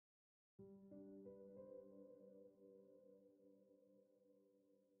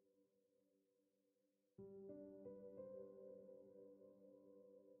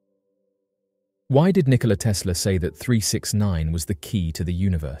Why did Nikola Tesla say that 369 was the key to the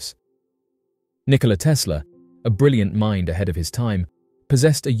universe? Nikola Tesla, a brilliant mind ahead of his time,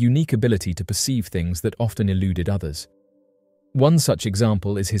 possessed a unique ability to perceive things that often eluded others. One such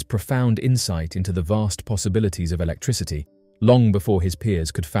example is his profound insight into the vast possibilities of electricity, long before his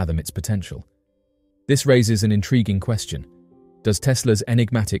peers could fathom its potential. This raises an intriguing question. Does Tesla's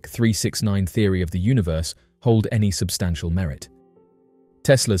enigmatic 369 theory of the universe hold any substantial merit?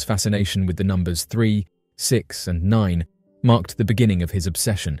 Tesla's fascination with the numbers 3, 6, and 9 marked the beginning of his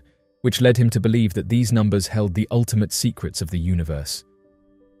obsession, which led him to believe that these numbers held the ultimate secrets of the universe.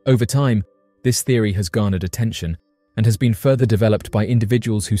 Over time, this theory has garnered attention and has been further developed by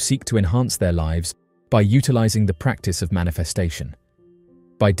individuals who seek to enhance their lives by utilizing the practice of manifestation.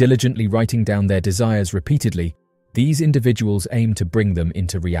 By diligently writing down their desires repeatedly, these individuals aim to bring them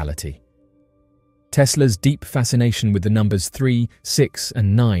into reality. Tesla's deep fascination with the numbers 3, 6,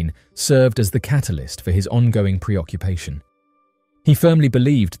 and 9 served as the catalyst for his ongoing preoccupation. He firmly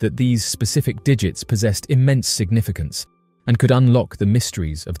believed that these specific digits possessed immense significance and could unlock the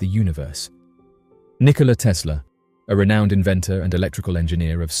mysteries of the universe. Nikola Tesla, a renowned inventor and electrical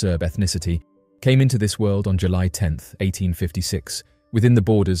engineer of Serb ethnicity, came into this world on July 10, 1856, within the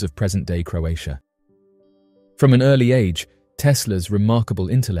borders of present-day Croatia. From an early age, Tesla's remarkable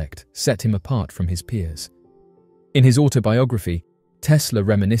intellect set him apart from his peers. In his autobiography, Tesla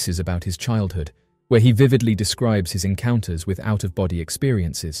reminisces about his childhood, where he vividly describes his encounters with out-of-body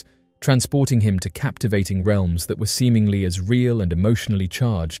experiences, transporting him to captivating realms that were seemingly as real and emotionally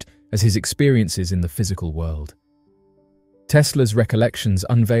charged as his experiences in the physical world. Tesla's recollections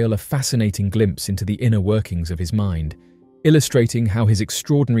unveil a fascinating glimpse into the inner workings of his mind, illustrating how his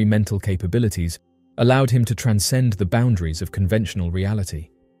extraordinary mental capabilities allowed him to transcend the boundaries of conventional reality.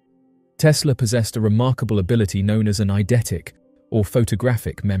 Tesla possessed a remarkable ability known as an eidetic, or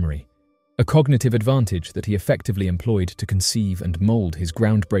photographic memory, a cognitive advantage that he effectively employed to conceive and mold his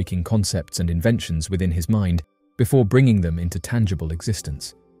groundbreaking concepts and inventions within his mind before bringing them into tangible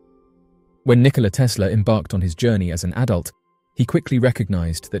existence. When Nikola Tesla embarked on his journey as an adult, he quickly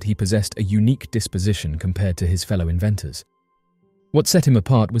recognized that he possessed a unique disposition compared to his fellow inventors. What set him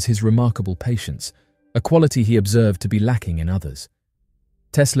apart was his remarkable patience, a quality he observed to be lacking in others.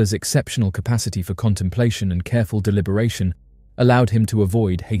 Tesla's exceptional capacity for contemplation and careful deliberation allowed him to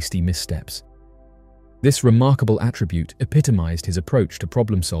avoid hasty missteps. This remarkable attribute epitomized his approach to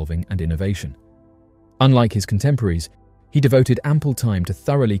problem-solving and innovation. Unlike his contemporaries, he devoted ample time to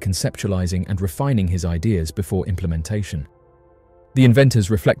thoroughly conceptualizing and refining his ideas before implementation. The inventor's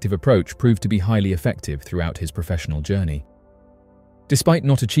reflective approach proved to be highly effective throughout his professional journey. Despite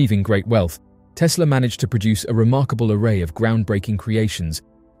not achieving great wealth, Tesla managed to produce a remarkable array of groundbreaking creations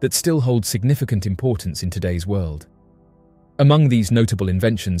that still hold significant importance in today's world. Among these notable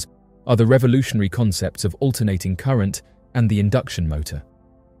inventions are the revolutionary concepts of alternating current and the induction motor.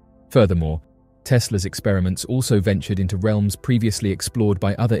 Furthermore, Tesla's experiments also ventured into realms previously explored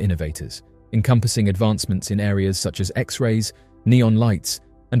by other innovators, encompassing advancements in areas such as X-rays, neon lights,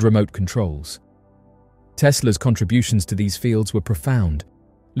 and remote controls. Tesla's contributions to these fields were profound,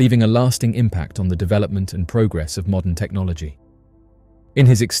 leaving a lasting impact on the development and progress of modern technology. In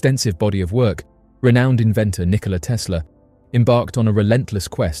his extensive body of work, renowned inventor Nikola Tesla embarked on a relentless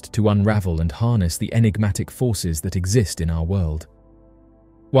quest to unravel and harness the enigmatic forces that exist in our world.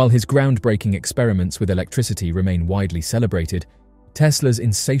 While his groundbreaking experiments with electricity remain widely celebrated, Tesla's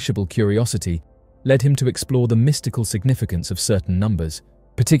insatiable curiosity led him to explore the mystical significance of certain numbers,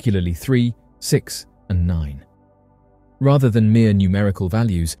 particularly 3, 6, and 9. Rather than mere numerical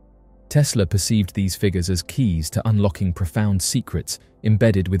values, Tesla perceived these figures as keys to unlocking profound secrets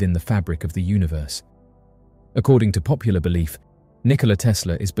embedded within the fabric of the universe. According to popular belief, Nikola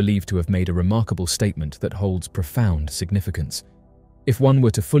Tesla is believed to have made a remarkable statement that holds profound significance. If one were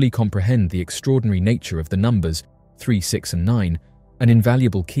to fully comprehend the extraordinary nature of the numbers 3, 6, and 9, an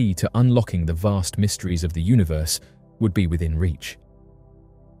invaluable key to unlocking the vast mysteries of the universe would be within reach.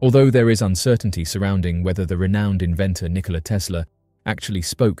 Although there is uncertainty surrounding whether the renowned inventor Nikola Tesla actually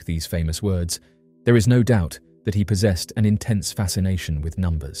spoke these famous words, there is no doubt that he possessed an intense fascination with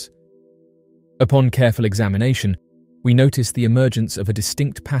numbers. Upon careful examination, we notice the emergence of a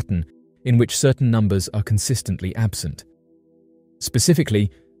distinct pattern in which certain numbers are consistently absent. Specifically,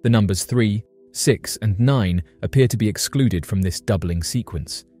 the numbers 3, 6, and 9 appear to be excluded from this doubling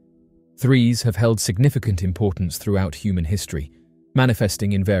sequence. Threes have held significant importance throughout human history,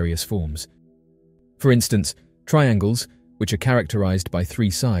 manifesting in various forms. For instance, triangles, which are characterized by 3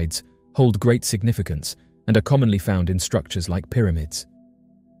 sides, hold great significance and are commonly found in structures like pyramids.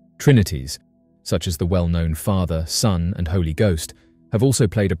 Trinities, such as the well-known Father, Son, and Holy Ghost, have also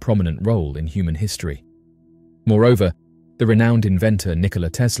played a prominent role in human history. Moreover, the renowned inventor Nikola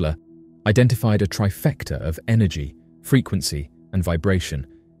Tesla identified a trifecta of energy, frequency, and vibration,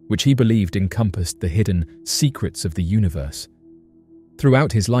 which he believed encompassed the hidden secrets of the universe.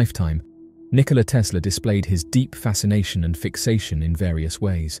 Throughout his lifetime, Nikola Tesla displayed his deep fascination and fixation in various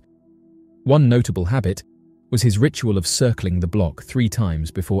ways. One notable habit was his ritual of circling the block 3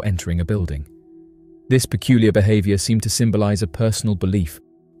 times before entering a building. This peculiar behavior seemed to symbolize a personal belief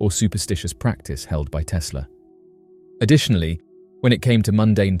or superstitious practice held by Tesla. Additionally, when it came to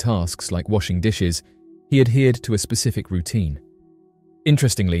mundane tasks like washing dishes, he adhered to a specific routine.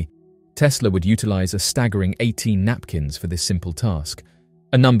 Interestingly, Tesla would utilize a staggering 18 napkins for this simple task,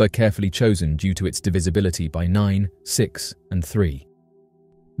 a number carefully chosen due to its divisibility by 9, 6, and 3.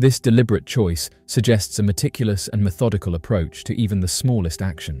 This deliberate choice suggests a meticulous and methodical approach to even the smallest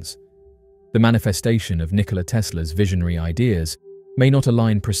actions. The manifestation of Nikola Tesla's visionary ideas may not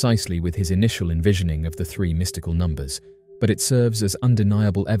align precisely with his initial envisioning of the 3 mystical numbers, but it serves as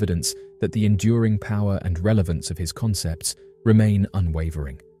undeniable evidence that the enduring power and relevance of his concepts remain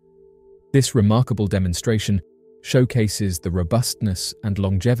unwavering. This remarkable demonstration showcases the robustness and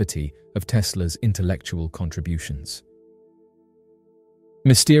longevity of Tesla's intellectual contributions.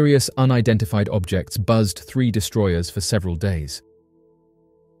 Mysterious unidentified objects buzzed 3 destroyers for several days.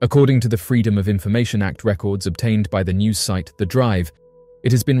 According to the Freedom of Information Act records obtained by the news site The Drive,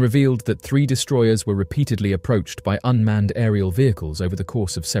 it has been revealed that 3 destroyers were repeatedly approached by unmanned aerial vehicles over the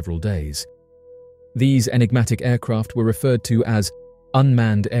course of several days. These enigmatic aircraft were referred to as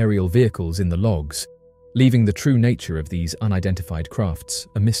unmanned aerial vehicles in the logs, leaving the true nature of these unidentified crafts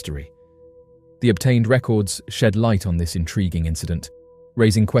a mystery. The obtained records shed light on this intriguing incident,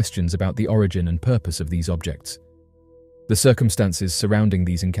 raising questions about the origin and purpose of these objects. The circumstances surrounding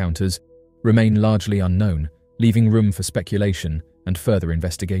these encounters remain largely unknown, leaving room for speculation and further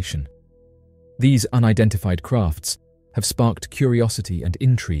investigation. These unidentified crafts have sparked curiosity and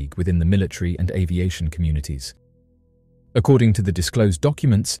intrigue within the military and aviation communities. According to the disclosed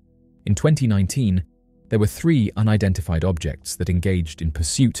documents, in 2019, there were 3 unidentified objects that engaged in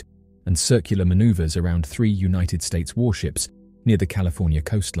pursuit and circular maneuvers around 3 United States warships near the California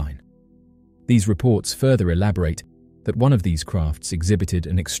coastline. These reports further elaborate that one of these crafts exhibited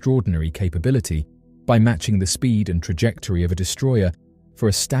an extraordinary capability by matching the speed and trajectory of a destroyer for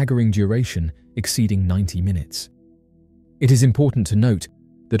a staggering duration exceeding 90 minutes. It is important to note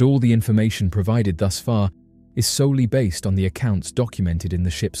that all the information provided thus far is solely based on the accounts documented in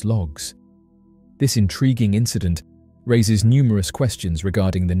the ship's logs. This intriguing incident raises numerous questions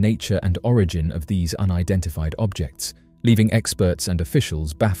regarding the nature and origin of these unidentified objects, leaving experts and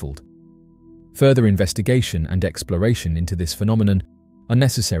officials baffled. Further investigation and exploration into this phenomenon are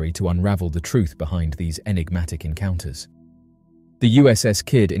necessary to unravel the truth behind these enigmatic encounters. The USS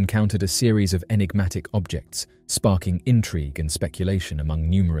Kidd encountered a series of enigmatic objects, sparking intrigue and speculation among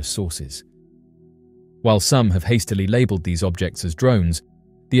numerous sources. While some have hastily labeled these objects as drones,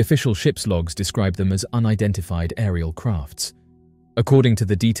 the official ship's logs describe them as unidentified aerial crafts. According to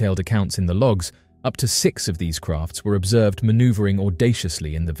the detailed accounts in the logs, up to 6 of these crafts were observed maneuvering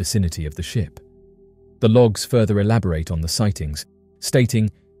audaciously in the vicinity of the ship. The logs further elaborate on the sightings, stating,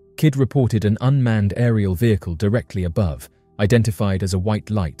 "Kidd reported an unmanned aerial vehicle directly above, identified as a white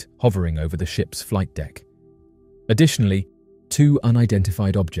light hovering over the ship's flight deck." Additionally, 2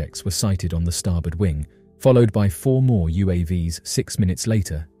 unidentified objects were sighted on the starboard wing, followed by 4 more UAVs 6 minutes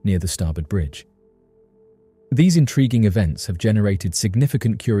later near the starboard bridge. These intriguing events have generated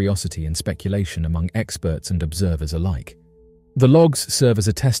significant curiosity and speculation among experts and observers alike. The logs serve as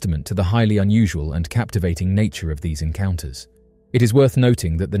a testament to the highly unusual and captivating nature of these encounters. It is worth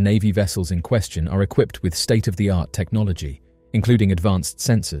noting that the Navy vessels in question are equipped with state-of-the-art technology, including advanced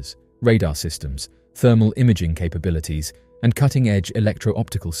sensors, radar systems, thermal imaging capabilities, and cutting-edge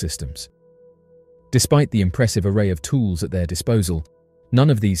electro-optical systems. Despite the impressive array of tools at their disposal, none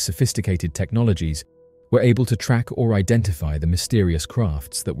of these sophisticated technologies were able to track or identify the mysterious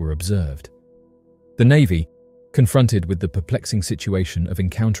crafts that were observed. The Navy, confronted with the perplexing situation of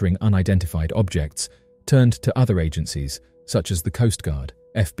encountering unidentified objects, turned to other agencies such as the Coast Guard,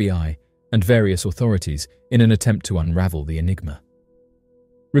 FBI, and various authorities in an attempt to unravel the enigma.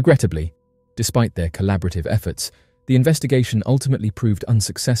 Regrettably, despite their collaborative efforts, the investigation ultimately proved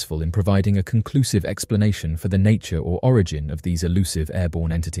unsuccessful in providing a conclusive explanation for the nature or origin of these elusive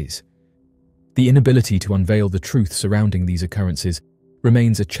airborne entities. The inability to unveil the truth surrounding these occurrences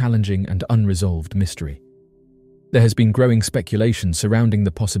remains a challenging and unresolved mystery. There has been growing speculation surrounding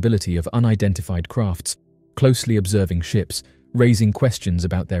the possibility of unidentified crafts closely observing ships, raising questions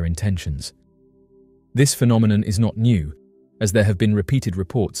about their intentions. This phenomenon is not new, as there have been repeated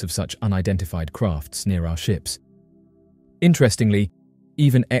reports of such unidentified crafts near our ships. Interestingly,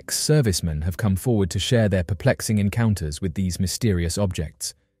 even ex-servicemen have come forward to share their perplexing encounters with these mysterious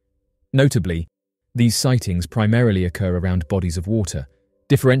objects. Notably, these sightings primarily occur around bodies of water,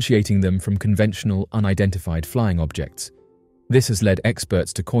 differentiating them from conventional unidentified flying objects. This has led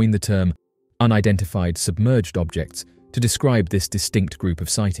experts to coin the term unidentified submerged objects to describe this distinct group of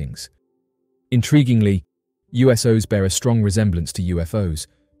sightings. Intriguingly, USOs bear a strong resemblance to UFOs,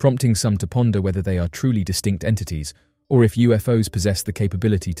 prompting some to ponder whether they are truly distinct entities or if UFOs possess the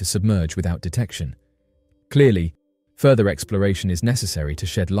capability to submerge without detection. Clearly, further exploration is necessary to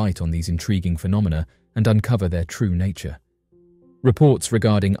shed light on these intriguing phenomena and uncover their true nature. Reports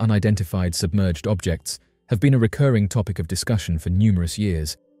regarding unidentified submerged objects have been a recurring topic of discussion for numerous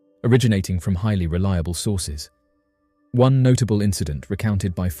years, originating from highly reliable sources. One notable incident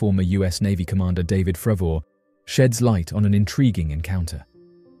recounted by former US Navy Commander David Fravor sheds light on an intriguing encounter.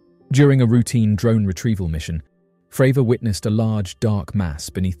 During a routine drone retrieval mission, Fravor witnessed a large, dark mass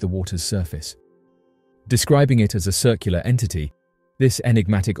beneath the water's surface. Describing it as a circular entity, this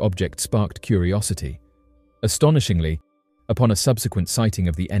enigmatic object sparked curiosity. Astonishingly, upon a subsequent sighting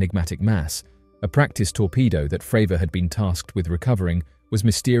of the enigmatic mass, a practice torpedo that Fravor had been tasked with recovering was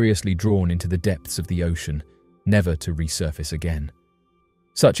mysteriously drawn into the depths of the ocean, never to resurface again.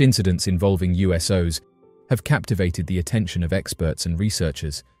 Such incidents involving USOs have captivated the attention of experts and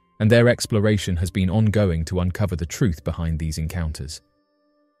researchers, and their exploration has been ongoing to uncover the truth behind these encounters.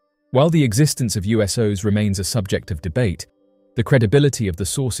 While the existence of USOs remains a subject of debate, the credibility of the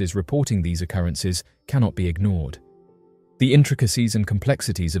sources reporting these occurrences cannot be ignored. The intricacies and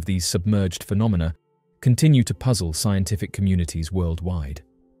complexities of these submerged phenomena continue to puzzle scientific communities worldwide.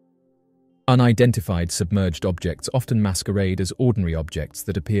 Unidentified submerged objects often masquerade as ordinary objects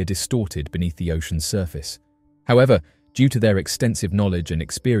that appear distorted beneath the ocean's surface. However, due to their extensive knowledge and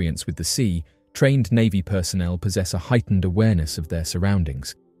experience with the sea, trained Navy personnel possess a heightened awareness of their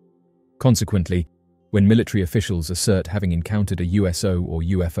surroundings. Consequently, when military officials assert having encountered a USO or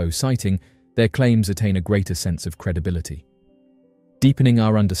UFO sighting, their claims attain a greater sense of credibility. Deepening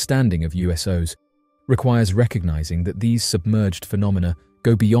our understanding of USOs requires recognizing that these submerged phenomena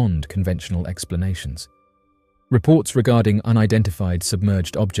go beyond conventional explanations. Reports regarding unidentified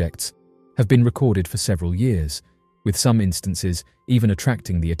submerged objects have been recorded for several years, with some instances even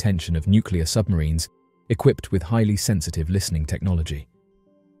attracting the attention of nuclear submarines equipped with highly sensitive listening technology.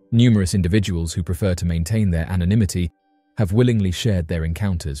 Numerous individuals who prefer to maintain their anonymity have willingly shared their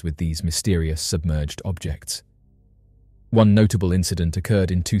encounters with these mysterious submerged objects. One notable incident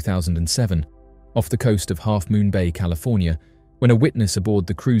occurred in 2007, off the coast of Half Moon Bay, California, when a witness aboard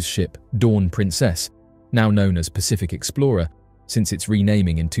the cruise ship Dawn Princess, now known as Pacific Explorer since its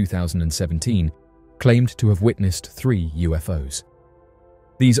renaming in 2017, claimed to have witnessed 3 UFOs.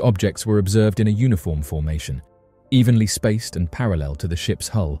 These objects were observed in a uniform formation, evenly spaced and parallel to the ship's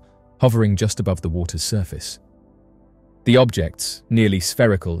hull, hovering just above the water's surface. The objects, nearly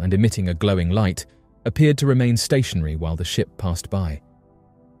spherical and emitting a glowing light, appeared to remain stationary while the ship passed by.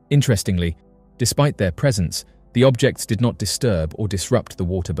 Interestingly, despite their presence, the objects did not disturb or disrupt the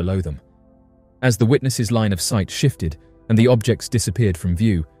water below them. As the witness's line of sight shifted and the objects disappeared from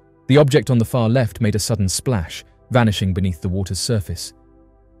view, the object on the far left made a sudden splash, vanishing beneath the water's surface.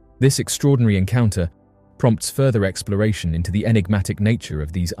 This extraordinary encounter prompts further exploration into the enigmatic nature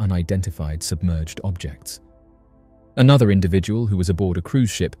of these unidentified submerged objects. Another individual who was aboard a cruise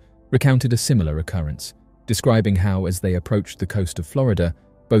ship recounted a similar occurrence, describing how, as they approached the coast of Florida,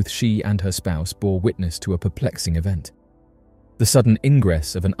 both she and her spouse bore witness to a perplexing event: the sudden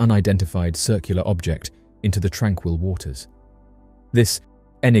ingress of an unidentified circular object into the tranquil waters. This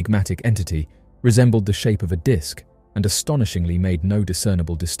enigmatic entity resembled the shape of a disc and astonishingly made no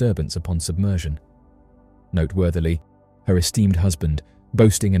discernible disturbance upon submersion. Noteworthily, her esteemed husband,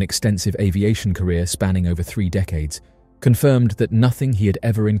 boasting an extensive aviation career spanning over 3 decades, confirmed that nothing he had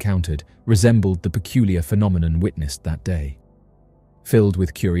ever encountered resembled the peculiar phenomenon witnessed that day. Filled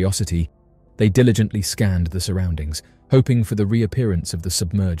with curiosity, they diligently scanned the surroundings, hoping for the reappearance of the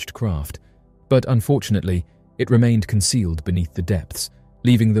submerged craft, but unfortunately, it remained concealed beneath the depths,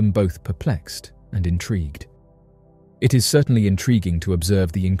 leaving them both perplexed and intrigued. It is certainly intriguing to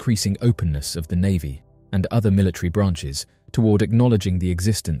observe the increasing openness of the Navy and other military branches toward acknowledging the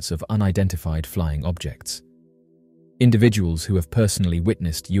existence of unidentified flying objects. Individuals who have personally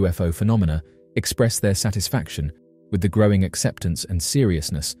witnessed UFO phenomena express their satisfaction with the growing acceptance and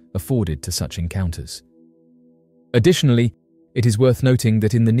seriousness afforded to such encounters. Additionally, it is worth noting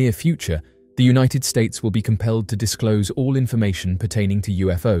that in the near future, the United States will be compelled to disclose all information pertaining to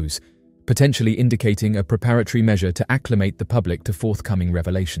UFOs, potentially indicating a preparatory measure to acclimate the public to forthcoming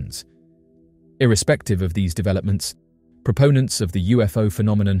revelations. Irrespective of these developments, proponents of the UFO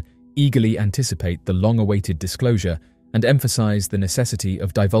phenomenon eagerly anticipate the long-awaited disclosure and emphasize the necessity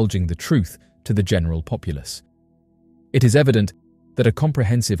of divulging the truth to the general populace. It is evident that a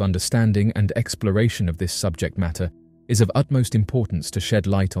comprehensive understanding and exploration of this subject matter is of utmost importance to shed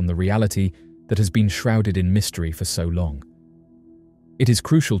light on the reality that has been shrouded in mystery for so long. It is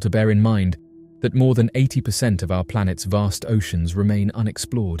crucial to bear in mind that more than 80% of our planet's vast oceans remain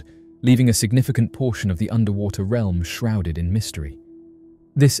unexplored, leaving a significant portion of the underwater realm shrouded in mystery.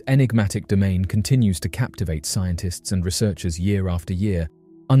 This enigmatic domain continues to captivate scientists and researchers year after year,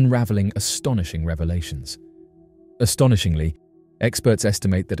 unraveling astonishing revelations. Astonishingly, experts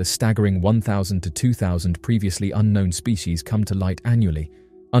estimate that a staggering 1,000 to 2,000 previously unknown species come to light annually,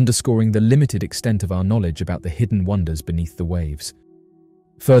 underscoring the limited extent of our knowledge about the hidden wonders beneath the waves.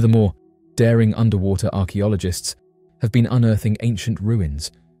 Furthermore, daring underwater archaeologists have been unearthing ancient ruins,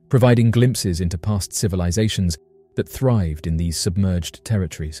 providing glimpses into past civilizations that thrived in these submerged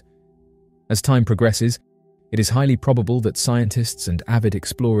territories. As time progresses, it is highly probable that scientists and avid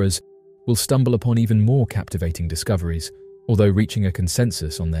explorers will stumble upon even more captivating discoveries, although reaching a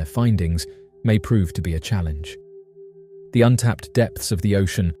consensus on their findings may prove to be a challenge. The untapped depths of the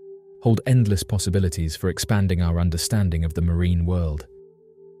ocean hold endless possibilities for expanding our understanding of the marine world.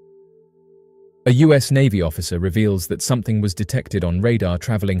 A US Navy officer reveals that something was detected on radar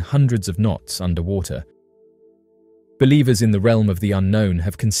traveling hundreds of knots underwater. Believers in the realm of the unknown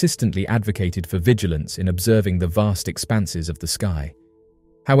have consistently advocated for vigilance in observing the vast expanses of the sky.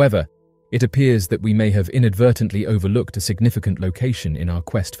 However, it appears that we may have inadvertently overlooked a significant location in our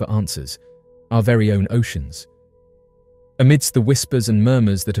quest for answers, our very own oceans. Amidst the whispers and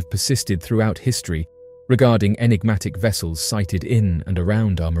murmurs that have persisted throughout history regarding enigmatic vessels sighted in and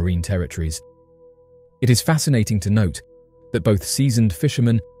around our marine territories, it is fascinating to note that both seasoned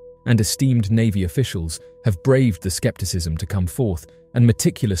fishermen and esteemed Navy officials have braved the skepticism to come forth and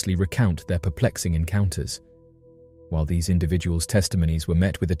meticulously recount their perplexing encounters. While these individuals' testimonies were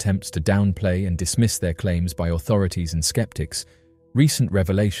met with attempts to downplay and dismiss their claims by authorities and skeptics, recent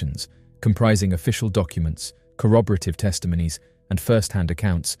revelations, comprising official documents, corroborative testimonies, and first-hand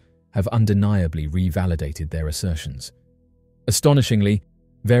accounts, have undeniably revalidated their assertions. Astonishingly,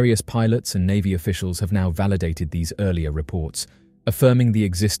 various pilots and Navy officials have now validated these earlier reports, affirming the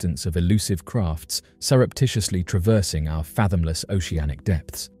existence of elusive crafts surreptitiously traversing our fathomless oceanic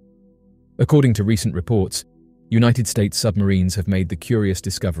depths. According to recent reports, United States submarines have made the curious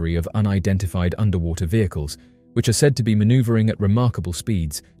discovery of unidentified underwater vehicles, which are said to be maneuvering at remarkable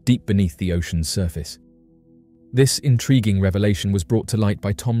speeds deep beneath the ocean's surface. This intriguing revelation was brought to light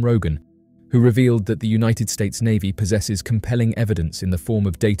by Tom Rogan, who revealed that the United States Navy possesses compelling evidence in the form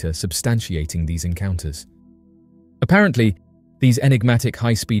of data substantiating these encounters. Apparently, these enigmatic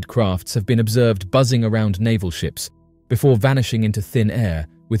high-speed crafts have been observed buzzing around naval ships before vanishing into thin air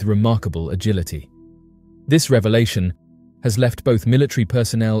with remarkable agility. This revelation has left both military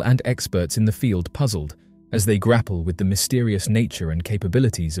personnel and experts in the field puzzled as they grapple with the mysterious nature and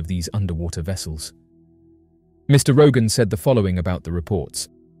capabilities of these underwater vessels. Mr. Rogan said the following about the reports.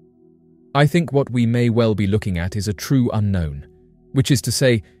 "I think what we may well be looking at is a true unknown, which is to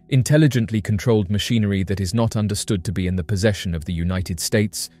say, intelligently controlled machinery that is not understood to be in the possession of the United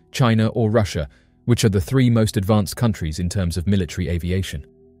States, China, or Russia, which are the three most advanced countries in terms of military aviation.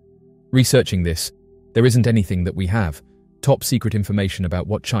 Researching this, there isn't anything that we have, top-secret information about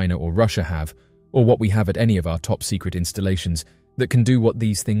what China or Russia have, or what we have at any of our top-secret installations that can do what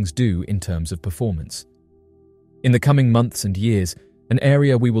these things do in terms of performance. In the coming months and years, an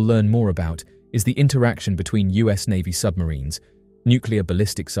area we will learn more about is the interaction between US Navy submarines, nuclear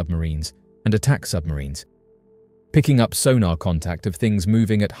ballistic submarines, and attack submarines, picking up sonar contact of things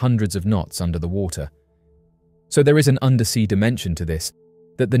moving at hundreds of knots under the water. So there is an undersea dimension to this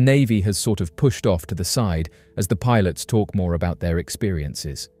that the Navy has sort of pushed off to the side as the pilots talk more about their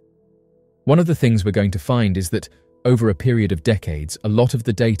experiences. One of the things we're going to find is that, over a period of decades, a lot of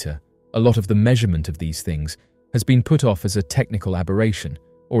the data, a lot of the measurement of these things has been put off as a technical aberration,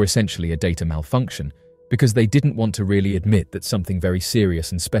 or essentially a data malfunction, because they didn't want to really admit that something very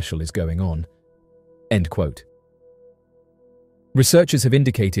serious and special is going on." End quote. Researchers have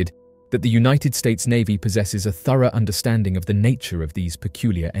indicated that the United States Navy possesses a thorough understanding of the nature of these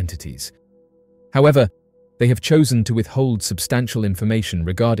peculiar entities. However, they have chosen to withhold substantial information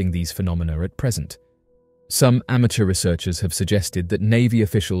regarding these phenomena at present. Some amateur researchers have suggested that Navy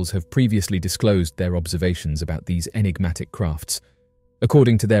officials have previously disclosed their observations about these enigmatic crafts.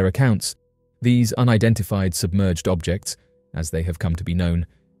 According to their accounts, these unidentified submerged objects, as they have come to be known,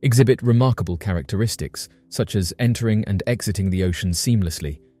 exhibit remarkable characteristics, such as entering and exiting the ocean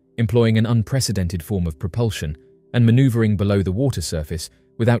seamlessly, employing an unprecedented form of propulsion, and maneuvering below the water surface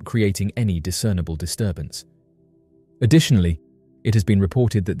without creating any discernible disturbance. Additionally, it has been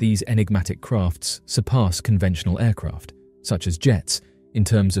reported that these enigmatic crafts surpass conventional aircraft, such as jets, in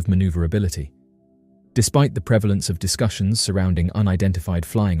terms of maneuverability. Despite the prevalence of discussions surrounding unidentified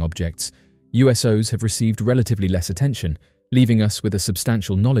flying objects, USOs have received relatively less attention, leaving us with a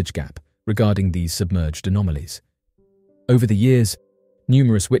substantial knowledge gap regarding these submerged anomalies. Over the years,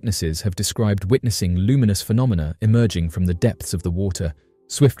 numerous witnesses have described witnessing luminous phenomena emerging from the depths of the water,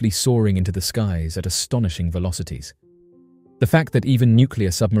 swiftly soaring into the skies at astonishing velocities. The fact that even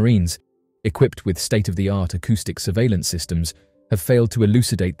nuclear submarines, equipped with state-of-the-art acoustic surveillance systems, have failed to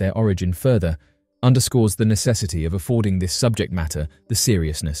elucidate their origin further underscores the necessity of affording this subject matter the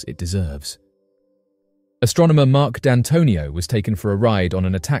seriousness it deserves. Astronomer Mark D'Antonio was taken for a ride on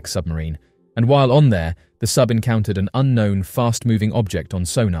an attack submarine, and while on there, the sub encountered an unknown, fast-moving object on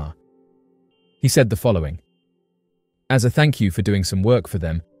sonar. He said the following: "As a thank you for doing some work for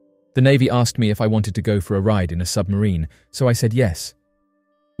them, the Navy asked me if I wanted to go for a ride in a submarine, so I said yes.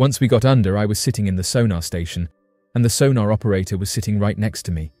 Once we got under, I was sitting in the sonar station, and the sonar operator was sitting right next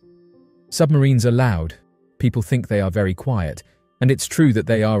to me. Submarines are loud. People think they are very quiet, and it's true that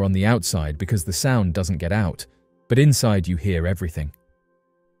they are on the outside because the sound doesn't get out, but inside you hear everything.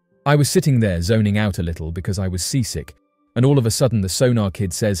 I was sitting there zoning out a little because I was seasick, and all of a sudden the sonar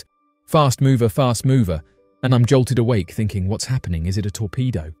kid says, 'Fast mover,' and I'm jolted awake thinking, what's happening? Is it a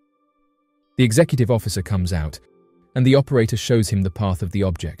torpedo? The executive officer comes out, and the operator shows him the path of the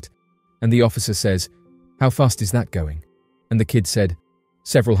object, and the officer says, 'How fast is that going?' And the kid said,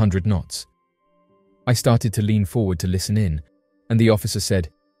 'Several hundred knots.' I started to lean forward to listen in, and the officer said,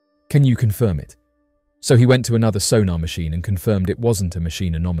 'Can you confirm it?' So he went to another sonar machine and confirmed it wasn't a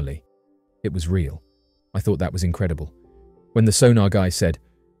machine anomaly. It was real. I thought that was incredible. When the sonar guy said,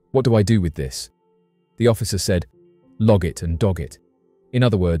 'What do I do with this?' the officer said, 'Log it and dog it.' In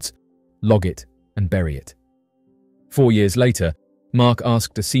other words, log it and bury it. 4 years later, Mark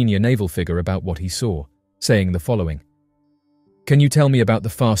asked a senior naval figure about what he saw, saying the following: 'Can you tell me about the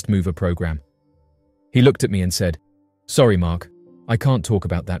Fast Mover program?' He looked at me and said, 'Sorry, Mark, I can't talk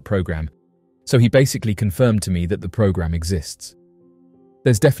about that program.' So he basically confirmed to me that the program exists.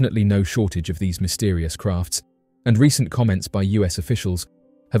 There's definitely no shortage of these mysterious crafts, and recent comments by US officials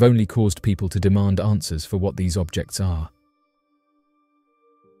have only caused people to demand answers for what these objects are.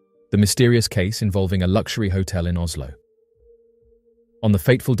 The mysterious case involving a luxury hotel in Oslo. On the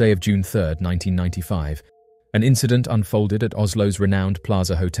fateful day of June 3, 1995, an incident unfolded at Oslo's renowned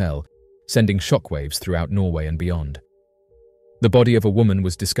Plaza Hotel, sending shockwaves throughout Norway and beyond. The body of a woman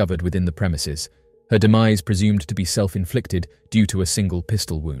was discovered within the premises, her demise presumed to be self-inflicted due to a single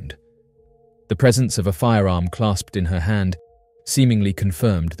pistol wound. The presence of a firearm clasped in her hand seemingly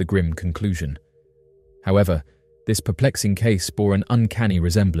confirmed the grim conclusion. However, this perplexing case bore an uncanny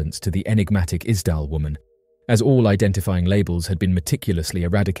resemblance to the enigmatic Isdal woman, as all identifying labels had been meticulously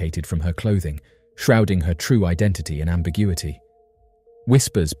eradicated from her clothing, shrouding her true identity in ambiguity.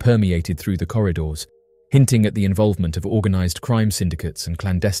 Whispers permeated through the corridors, hinting at the involvement of organized crime syndicates and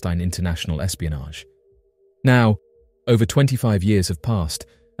clandestine international espionage. Now, over 25 years have passed,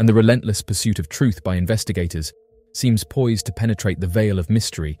 and the relentless pursuit of truth by investigators seems poised to penetrate the veil of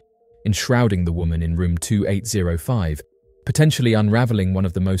mystery, enshrouding the woman in room 2805, potentially unraveling one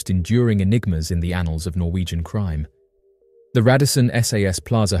of the most enduring enigmas in the annals of Norwegian crime. The Radisson SAS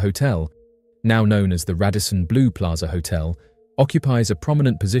Plaza Hotel, now known as the Radisson Blue Plaza Hotel, occupies a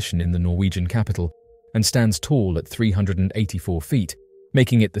prominent position in the Norwegian capital and stands tall at 384 feet,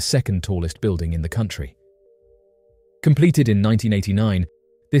 making it the second tallest building in the country. Completed in 1989,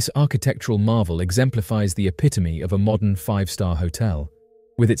 this architectural marvel exemplifies the epitome of a modern five-star hotel.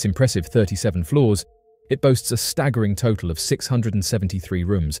 With its impressive 37 floors, it boasts a staggering total of 673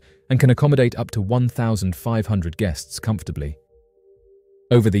 rooms and can accommodate up to 1,500 guests comfortably.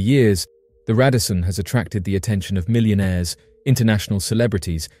 Over the years, the Radisson has attracted the attention of millionaires, international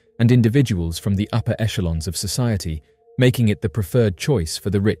celebrities, and individuals from the upper echelons of society, making it the preferred choice for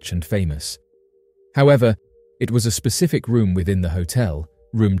the rich and famous. However, it was a specific room within the hotel,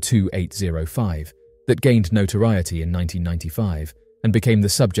 room 2805, that gained notoriety in 1995 and became the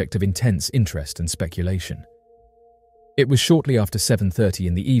subject of intense interest and speculation. It was shortly after 7:30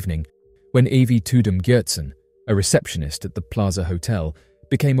 in the evening when Avi Tudum Gjertsen, a receptionist at the Plaza Hotel,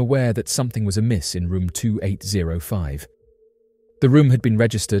 became aware that something was amiss in room 2805. The room had been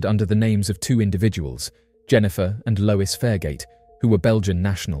registered under the names of two individuals, Jennifer and Lois Fairgate, who were Belgian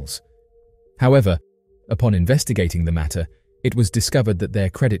nationals. However, upon investigating the matter, it was discovered that their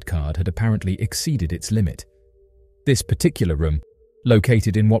credit card had apparently exceeded its limit. This particular room,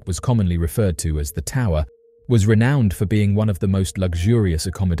 located in what was commonly referred to as the Tower, was renowned for being one of the most luxurious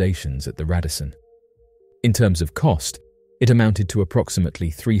accommodations at the Radisson. In terms of cost, it amounted to approximately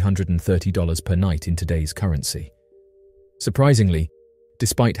 $330 per night in today's currency. Surprisingly,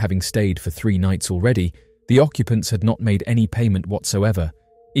 despite having stayed for 3 nights already, the occupants had not made any payment whatsoever,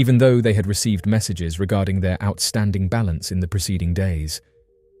 even though they had received messages regarding their outstanding balance in the preceding days.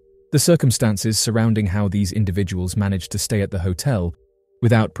 The circumstances surrounding how these individuals managed to stay at the hotel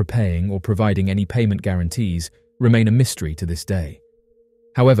without prepaying or providing any payment guarantees remain a mystery to this day.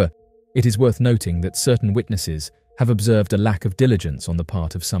 However, it is worth noting that certain witnesses have observed a lack of diligence on the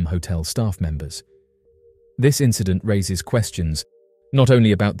part of some hotel staff members. This incident raises questions not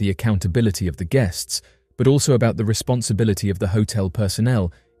only about the accountability of the guests, but also about the responsibility of the hotel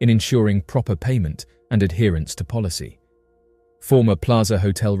personnel in ensuring proper payment and adherence to policy. Former Plaza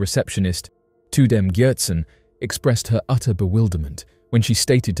Hotel receptionist Tudem Gyertsen expressed her utter bewilderment when she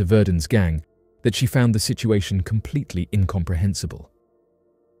stated to Verdon's gang that she found the situation completely incomprehensible.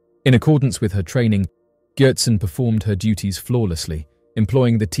 In accordance with her training, Gyertsen performed her duties flawlessly,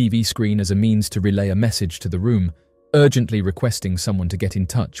 employing the TV screen as a means to relay a message to the room, urgently requesting someone to get in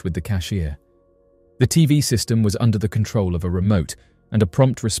touch with the cashier. The TV system was under the control of a remote, and a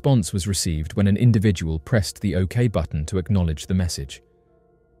prompt response was received when an individual pressed the OK button to acknowledge the message.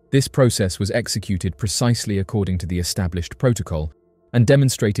 This process was executed precisely according to the established protocol and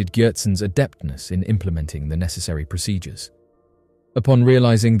demonstrated Gyertsen's adeptness in implementing the necessary procedures. Upon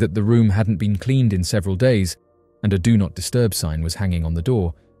realizing that the room hadn't been cleaned in several days and a Do Not Disturb sign was hanging on the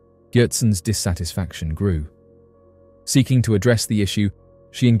door, Gyertsen's dissatisfaction grew. Seeking to address the issue,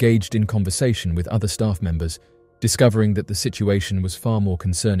 she engaged in conversation with other staff members, discovering that the situation was far more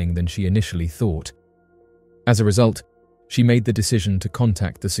concerning than she initially thought. As a result, she made the decision to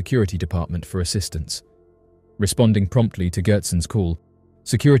contact the security department for assistance. Responding promptly to Gyertsen's call,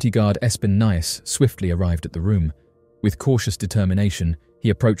 security guard Espen Nias swiftly arrived at the room. With cautious determination, he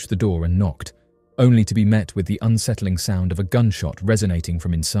approached the door and knocked, only to be met with the unsettling sound of a gunshot resonating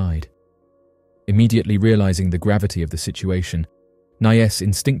from inside. Immediately realizing the gravity of the situation, Nias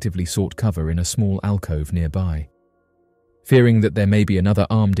instinctively sought cover in a small alcove nearby. Fearing that there may be another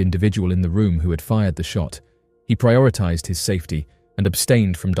armed individual in the room who had fired the shot, he prioritized his safety and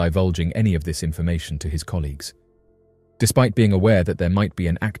abstained from divulging any of this information to his colleagues. Despite being aware that there might be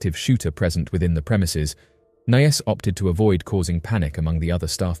an active shooter present within the premises, Nias opted to avoid causing panic among the other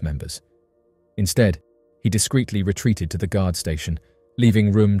staff members. Instead, he discreetly retreated to the guard station,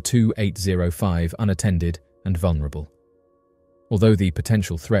 leaving room 2805 unattended and vulnerable. Although the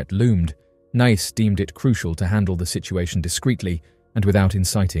potential threat loomed, Nias deemed it crucial to handle the situation discreetly and without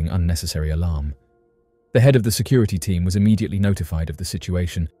inciting unnecessary alarm. The head of the security team was immediately notified of the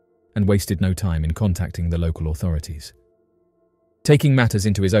situation and wasted no time in contacting the local authorities. Taking matters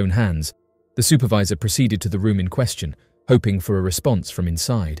into his own hands, the supervisor proceeded to the room in question, hoping for a response from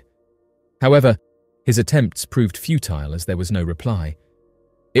inside. However, his attempts proved futile as there was no reply.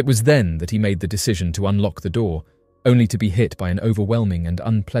 It was then that he made the decision to unlock the door, only to be hit by an overwhelming and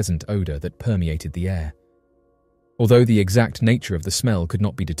unpleasant odor that permeated the air. Although the exact nature of the smell could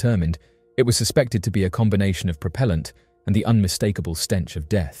not be determined, it was suspected to be a combination of propellant and the unmistakable stench of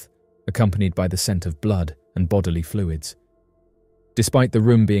death, accompanied by the scent of blood and bodily fluids. Despite the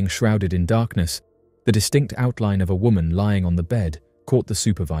room being shrouded in darkness, the distinct outline of a woman lying on the bed caught the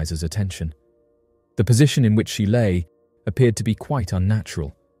supervisor's attention. The position in which she lay appeared to be quite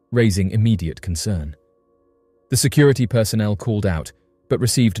unnatural, raising immediate concern. The security personnel called out, but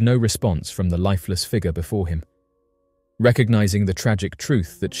received no response from the lifeless figure before him. Recognizing the tragic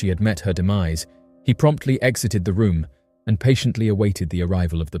truth that she had met her demise, he promptly exited the room and patiently awaited the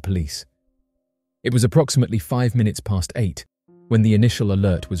arrival of the police. It was approximately 5 minutes past 8 when the initial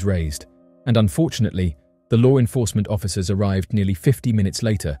alert was raised, and unfortunately, the law enforcement officers arrived nearly 50 minutes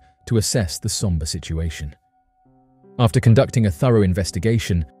later to assess the somber situation. After conducting a thorough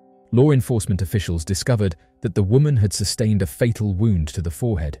investigation, law enforcement officials discovered that the woman had sustained a fatal wound to the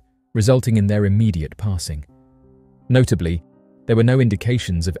forehead, resulting in their immediate passing. Notably, there were no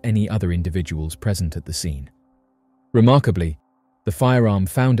indications of any other individuals present at the scene. Remarkably, the firearm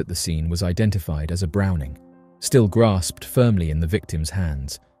found at the scene was identified as a Browning, still grasped firmly in the victim's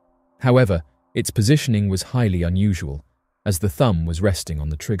hands. However, its positioning was highly unusual, as the thumb was resting on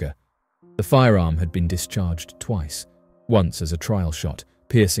the trigger. The firearm had been discharged twice, once as a trial shot,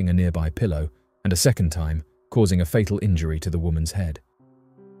 piercing a nearby pillow, and a second time, causing a fatal injury to the woman's head.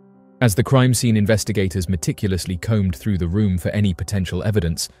 As the crime scene investigators meticulously combed through the room for any potential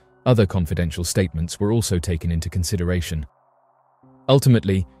evidence, other confidential statements were also taken into consideration,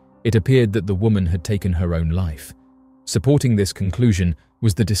 Ultimately, it appeared that the woman had taken her own life. Supporting this conclusion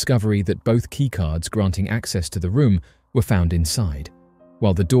was the discovery that both keycards granting access to the room were found inside,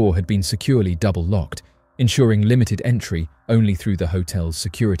 while the door had been securely double-locked, ensuring limited entry only through the hotel's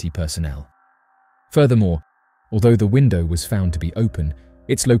security personnel. Furthermore, although the window was found to be open,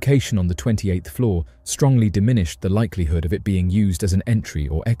 its location on the 28th floor strongly diminished the likelihood of it being used as an entry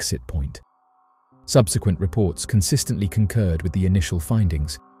or exit point. Subsequent reports consistently concurred with the initial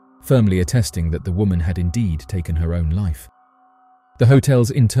findings, firmly attesting that the woman had indeed taken her own life. The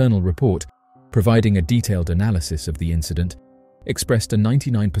hotel's internal report, providing a detailed analysis of the incident, expressed a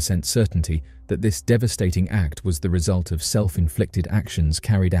 99% certainty that this devastating act was the result of self-inflicted actions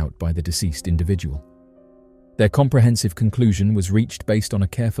carried out by the deceased individual. Their comprehensive conclusion was reached based on a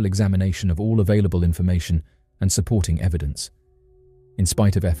careful examination of all available information and supporting evidence. In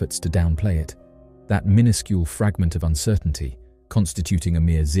spite of efforts to downplay it, that minuscule fragment of uncertainty, constituting a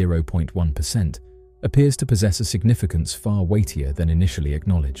mere 0.1%, appears to possess a significance far weightier than initially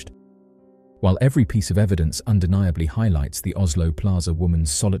acknowledged. While every piece of evidence undeniably highlights the Oslo Plaza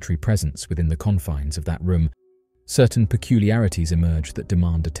woman's solitary presence within the confines of that room, certain peculiarities emerge that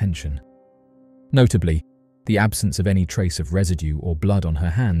demand attention. Notably, the absence of any trace of residue or blood on her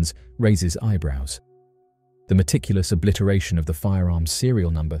hands raises eyebrows. The meticulous obliteration of the firearm's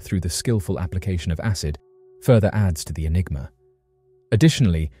serial number through the skillful application of acid further adds to the enigma.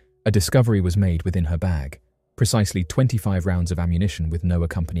 Additionally, a discovery was made within her bag, precisely 25 rounds of ammunition with no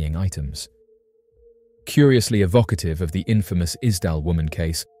accompanying items. Curiously evocative of the infamous Isdal woman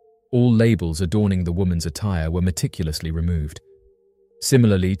case, all labels adorning the woman's attire were meticulously removed.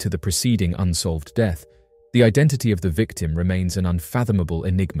 Similarly to the preceding unsolved death, the identity of the victim remains an unfathomable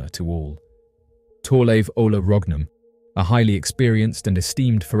enigma to all. Torleiv Ola Rognum, a highly experienced and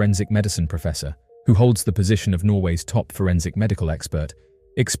esteemed forensic medicine professor who holds the position of Norway's top forensic medical expert,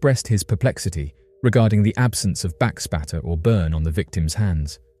 expressed his perplexity regarding the absence of backspatter or burn on the victim's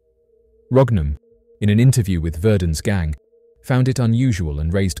hands. Rognum, in an interview with Verdens Gang, found it unusual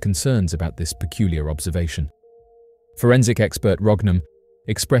and raised concerns about this peculiar observation. Forensic expert Rognum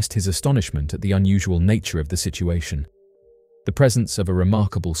expressed his astonishment at the unusual nature of the situation. The presence of a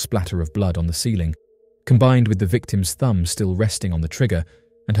remarkable splatter of blood on the ceiling, combined with the victim's thumb still resting on the trigger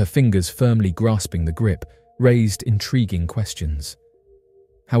and her fingers firmly grasping the grip, raised intriguing questions.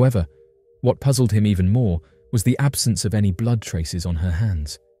 However, what puzzled him even more was the absence of any blood traces on her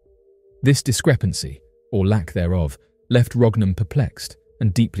hands. This discrepancy, or lack thereof, left Rognum perplexed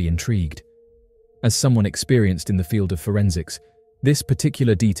and deeply intrigued. As someone experienced in the field of forensics, this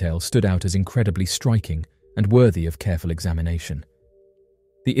particular detail stood out as incredibly striking and worthy of careful examination.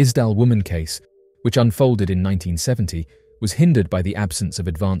 The Isdal woman case, which unfolded in 1970, was hindered by the absence of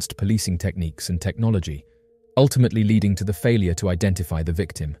advanced policing techniques and technology, ultimately leading to the failure to identify the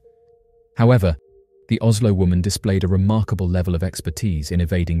victim. However, the Oslo woman displayed a remarkable level of expertise in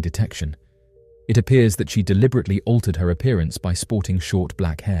evading detection. It appears that she deliberately altered her appearance by sporting short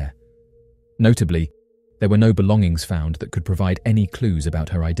black hair. Notably, there were no belongings found that could provide any clues about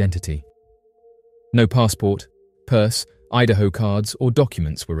her identity. No passport, purse, Idaho cards, or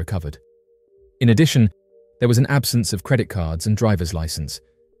documents were recovered. In addition, there was an absence of credit cards and driver's license.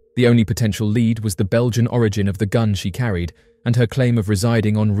 The only potential lead was the Belgian origin of the gun she carried and her claim of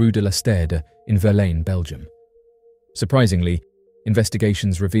residing on Rue de la Stede in Verlaine, Belgium. Surprisingly,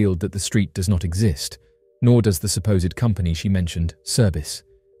 investigations revealed that the street does not exist, nor does the supposed company she mentioned, Service.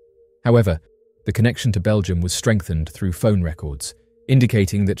 However, the connection to Belgium was strengthened through phone records,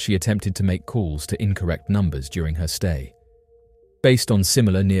 indicating that she attempted to make calls to incorrect numbers during her stay. Based on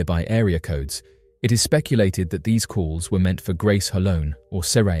similar nearby area codes, it is speculated that these calls were meant for Grace Holone or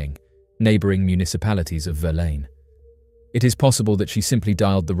Serraing, neighbouring municipalities of Verlaine. It is possible that she simply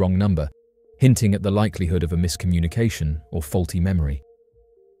dialed the wrong number, hinting at the likelihood of a miscommunication or faulty memory.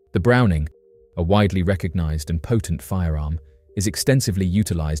 The Browning, a widely recognised and potent firearm, is extensively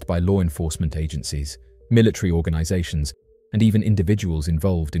utilised by law enforcement agencies, military organisations, and even individuals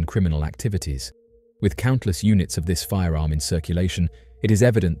involved in criminal activities. With countless units of this firearm in circulation, it is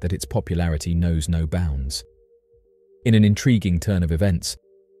evident that its popularity knows no bounds. In an intriguing turn of events,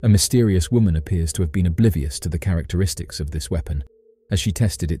 a mysterious woman appears to have been oblivious to the characteristics of this weapon, as she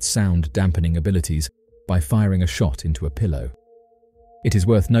tested its sound-dampening abilities by firing a shot into a pillow. It is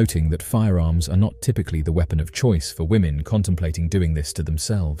worth noting that firearms are not typically the weapon of choice for women contemplating doing this to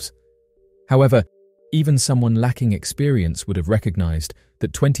themselves. However, even someone lacking experience would have recognized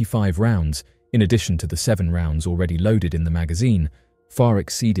that 25 rounds, in addition to the 7 rounds already loaded in the magazine, far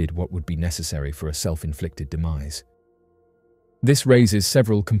exceeded what would be necessary for a self-inflicted demise. This raises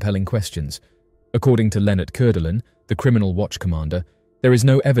several compelling questions. According to Lennart Kurdelin, the Criminal Watch commander, There is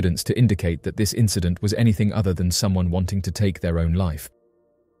no evidence to indicate that this incident was anything other than someone wanting to take their own life.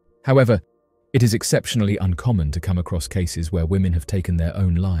 However, it is exceptionally uncommon to come across cases where women have taken their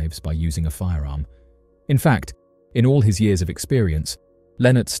own lives by using a firearm. In fact, in all his years of experience,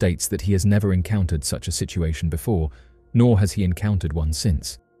 Leonard states that he has never encountered such a situation before, nor has he encountered one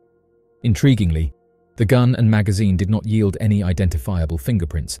since. Intriguingly, the gun and magazine did not yield any identifiable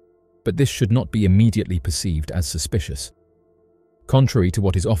fingerprints, but this should not be immediately perceived as suspicious. Contrary to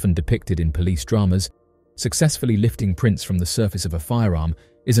what is often depicted in police dramas, successfully lifting prints from the surface of a firearm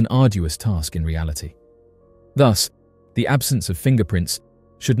is an arduous task in reality. Thus, the absence of fingerprints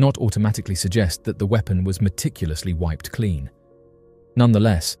should not automatically suggest that the weapon was meticulously wiped clean.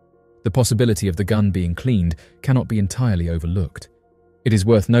 Nonetheless, the possibility of the gun being cleaned cannot be entirely overlooked. It is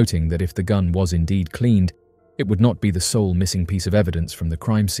worth noting that if the gun was indeed cleaned, it would not be the sole missing piece of evidence from the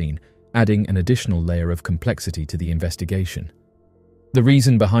crime scene, adding an additional layer of complexity to the investigation. The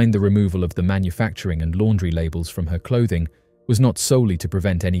reason behind the removal of the manufacturing and laundry labels from her clothing was not solely to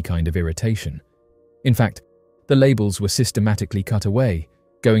prevent any kind of irritation. In fact, the labels were systematically cut away,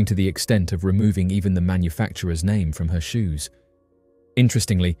 going to the extent of removing even the manufacturer's name from her shoes.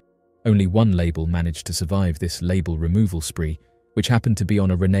 Interestingly, only one label managed to survive this label removal spree, which happened to be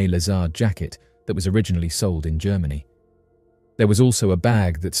on a René Lézard jacket that was originally sold in Germany. There was also a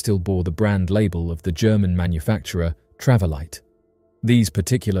bag that still bore the brand label of the German manufacturer Travelite. These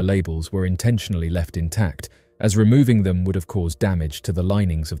particular labels were intentionally left intact, as removing them would have caused damage to the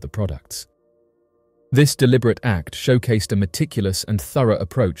linings of the products. This deliberate act showcased a meticulous and thorough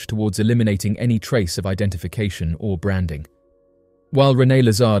approach towards eliminating any trace of identification or branding. While René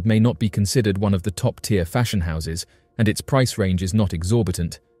Lézard may not be considered one of the top-tier fashion houses, and its price range is not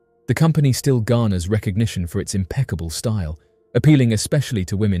exorbitant, the company still garners recognition for its impeccable style, appealing especially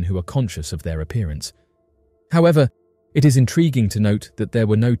to women who are conscious of their appearance. However, it is intriguing to note that there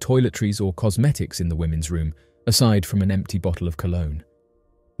were no toiletries or cosmetics in the women's room, aside from an empty bottle of cologne.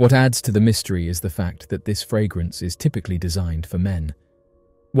 What adds to the mystery is the fact that this fragrance is typically designed for men.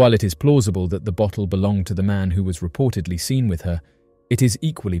 While it is plausible that the bottle belonged to the man who was reportedly seen with her, it is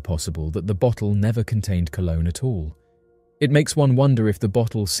equally possible that the bottle never contained cologne at all. It makes one wonder if the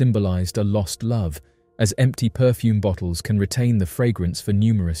bottle symbolized a lost love, as empty perfume bottles can retain the fragrance for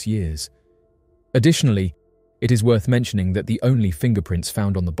numerous years. Additionally, it is worth mentioning that the only fingerprints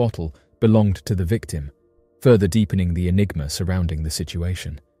found on the bottle belonged to the victim, further deepening the enigma surrounding the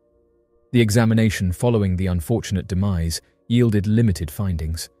situation. The examination following the unfortunate demise yielded limited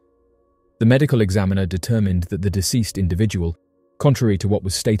findings. The medical examiner determined that the deceased individual, contrary to what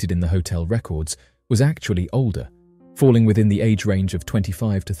was stated in the hotel records, was actually older, falling within the age range of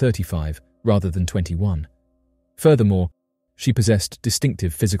 25 to 35 rather than 21. Furthermore, she possessed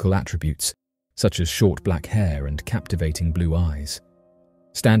distinctive physical attributes, such as short black hair and captivating blue eyes.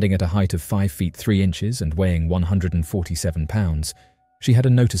 Standing at a height of 5 feet 3 inches and weighing 147 pounds, she had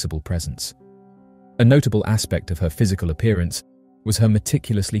a noticeable presence. A notable aspect of her physical appearance was her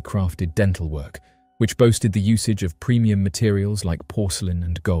meticulously crafted dental work, which boasted the usage of premium materials like porcelain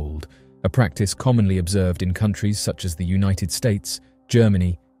and gold, a practice commonly observed in countries such as the United States,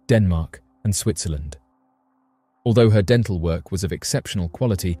 Germany, Denmark, and Switzerland. Although her dental work was of exceptional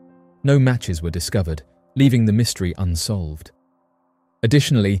quality, no matches were discovered, leaving the mystery unsolved.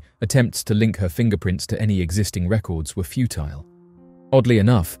 Additionally, attempts to link her fingerprints to any existing records were futile. Oddly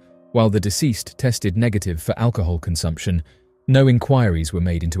enough, while the deceased tested negative for alcohol consumption, no inquiries were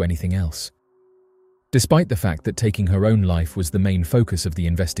made into anything else. Despite the fact that taking her own life was the main focus of the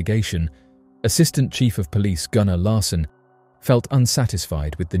investigation, Assistant Chief of Police Gunnar Larsson felt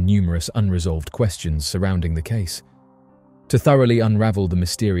unsatisfied with the numerous unresolved questions surrounding the case. To thoroughly unravel the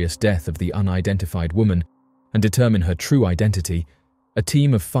mysterious death of the unidentified woman and determine her true identity, a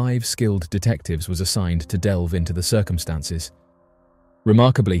team of 5 skilled detectives was assigned to delve into the circumstances.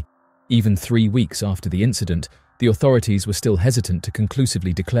 Remarkably, even 3 weeks after the incident, the authorities were still hesitant to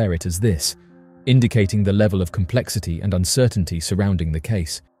conclusively declare it as this, indicating the level of complexity and uncertainty surrounding the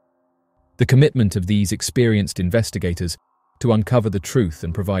case. The commitment of these experienced investigators to uncover the truth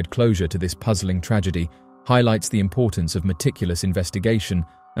and provide closure to this puzzling tragedy highlights the importance of meticulous investigation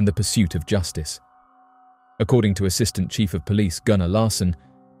and the pursuit of justice. According to Assistant Chief of Police Gunnar Larsson,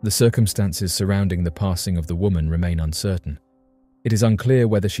 the circumstances surrounding the passing of the woman remain uncertain. It is unclear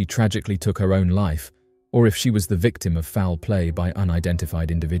whether she tragically took her own life or if she was the victim of foul play by unidentified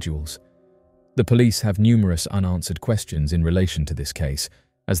individuals. The police have numerous unanswered questions in relation to this case,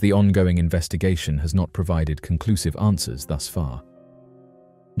 as the ongoing investigation has not provided conclusive answers thus far.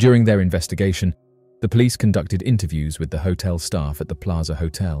 During their investigation, the police conducted interviews with the hotel staff at the Plaza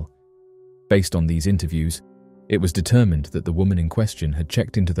Hotel. Based on these interviews, It was determined that the woman in question had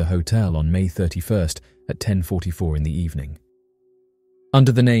checked into the hotel on May 31st at 10:44 in the evening.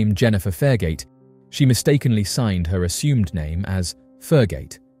 Under the name Jennifer Fairgate, she mistakenly signed her assumed name as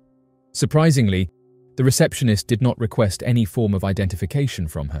Fergate. Surprisingly, the receptionist did not request any form of identification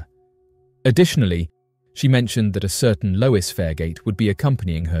from her. Additionally, she mentioned that a certain Lois Fairgate would be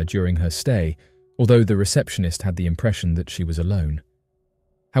accompanying her during her stay, although the receptionist had the impression that she was alone.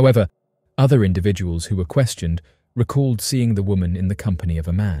 However, other individuals who were questioned recalled seeing the woman in the company of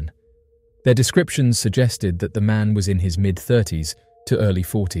a man. Their descriptions suggested that the man was in his mid-30s to early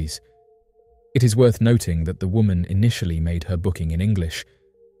 40s. It is worth noting that the woman initially made her booking in English,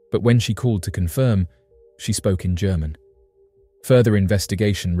 but when she called to confirm, she spoke in German. Further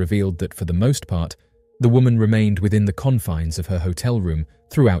investigation revealed that for the most part, the woman remained within the confines of her hotel room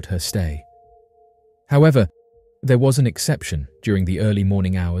throughout her stay. However, there was an exception during the early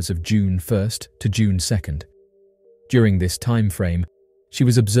morning hours of June 1st to June 2nd. During this time frame, she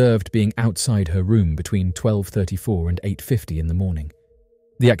was observed being outside her room between 12:34 and 8:50 in the morning.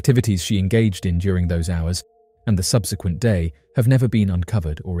 The activities she engaged in during those hours and the subsequent day have never been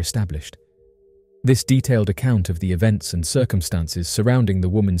uncovered or established. This detailed account of the events and circumstances surrounding the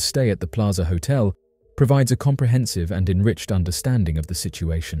woman's stay at the Plaza Hotel provides a comprehensive and enriched understanding of the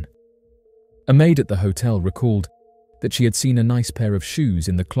situation. A maid at the hotel recalled that she had seen a nice pair of shoes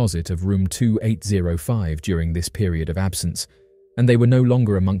in the closet of room 2805 during this period of absence, and they were no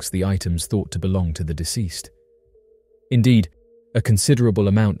longer amongst the items thought to belong to the deceased. Indeed, a considerable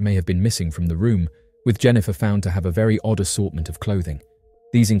amount may have been missing from the room, with Jennifer found to have a very odd assortment of clothing.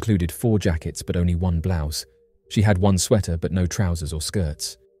 These included 4 jackets but only 1 blouse. She had 1 sweater but no trousers or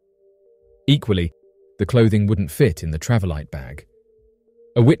skirts. Equally, the clothing wouldn't fit in the Travelite bag.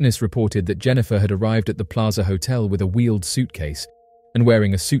 A witness reported that Jennifer had arrived at the Plaza Hotel with a wheeled suitcase and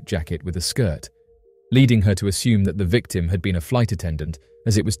wearing a suit jacket with a skirt, leading her to assume that the victim had been a flight attendant,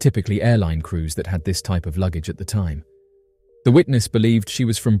 as it was typically airline crews that had this type of luggage at the time. The witness believed she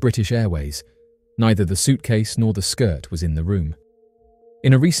was from British Airways. Neither the suitcase nor the skirt was in the room.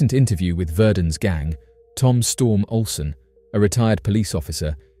 In a recent interview with Verdon's gang, Tom Storm Olsen, a retired police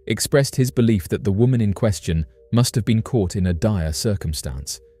officer, expressed his belief that the woman in question must have been caught in a dire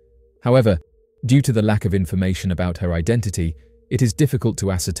circumstance. However, due to the lack of information about her identity, it is difficult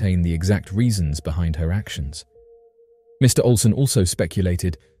to ascertain the exact reasons behind her actions. Mr. Olsen also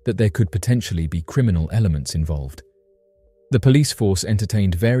speculated that there could potentially be criminal elements involved. The police force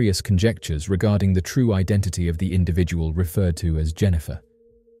entertained various conjectures regarding the true identity of the individual referred to as Jennifer.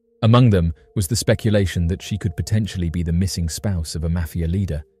 Among them was the speculation that she could potentially be the missing spouse of a mafia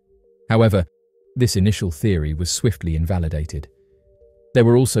leader. However, this initial theory was swiftly invalidated. There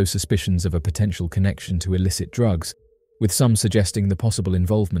were also suspicions of a potential connection to illicit drugs, with some suggesting the possible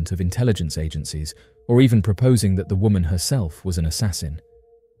involvement of intelligence agencies, or even proposing that the woman herself was an assassin.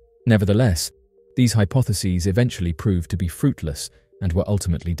 Nevertheless, these hypotheses eventually proved to be fruitless and were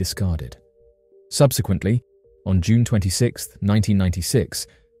ultimately discarded. Subsequently, on June 26, 1996,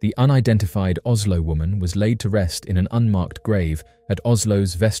 the unidentified Oslo woman was laid to rest in an unmarked grave at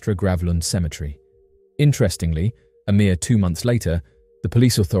Oslo's Vestre Gravlund Cemetery. Interestingly, a mere 2 months later, the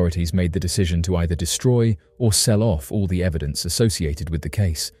police authorities made the decision to either destroy or sell off all the evidence associated with the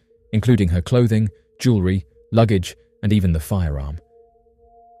case, including her clothing, jewelry, luggage, and even the firearm.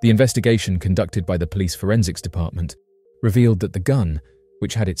 The investigation conducted by the police forensics department revealed that the gun,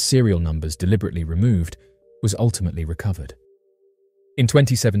 which had its serial numbers deliberately removed, was ultimately recovered. In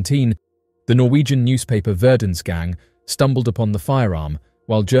 2017, the Norwegian newspaper Verdens Gang stumbled upon the firearm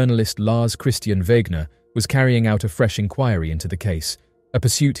while journalist Lars Christian Wegner was carrying out a fresh inquiry into the case, a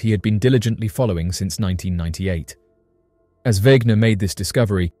pursuit he had been diligently following since 1998. As Wegner made this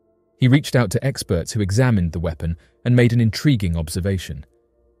discovery, he reached out to experts who examined the weapon and made an intriguing observation.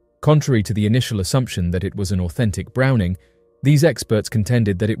 Contrary to the initial assumption that it was an authentic Browning, these experts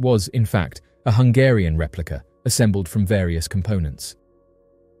contended that it was, in fact, a Hungarian replica assembled from various components.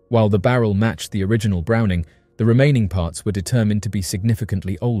 While the barrel matched the original Browning, the remaining parts were determined to be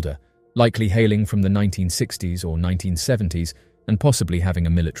significantly older, likely hailing from the 1960s or 1970s and possibly having a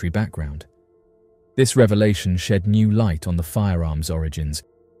military background. This revelation shed new light on the firearm's origins,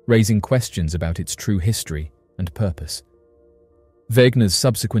 raising questions about its true history and purpose. Wegner's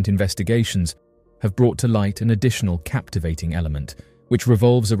subsequent investigations have brought to light an additional captivating element, which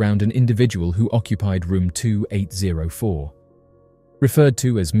revolves around an individual who occupied room 2804. Referred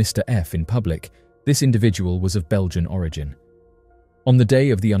to as Mr. F in public, this individual was of Belgian origin. On the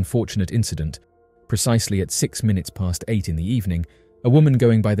day of the unfortunate incident, precisely at 8:06 in the evening, a woman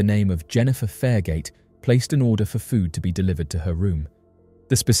going by the name of Jennifer Fairgate placed an order for food to be delivered to her room.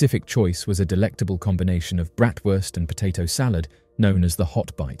 The specific choice was a delectable combination of bratwurst and potato salad known as the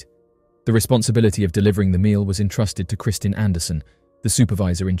Hot Bite. The responsibility of delivering the meal was entrusted to Kristin Anderson, the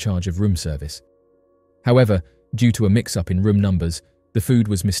supervisor in charge of room service. However, due to a mix-up in room numbers, the food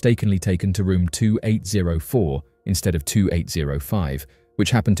was mistakenly taken to room 2804 instead of 2805,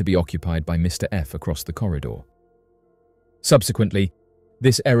 which happened to be occupied by Mr. F across the corridor. Subsequently,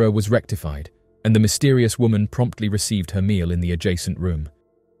 this error was rectified, and the mysterious woman promptly received her meal in the adjacent room.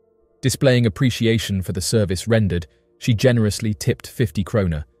 Displaying appreciation for the service rendered, she generously tipped 50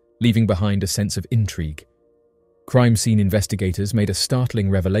 kroner, leaving behind a sense of intrigue. Crime scene investigators made a startling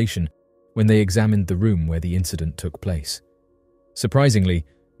revelation when they examined the room where the incident took place. Surprisingly,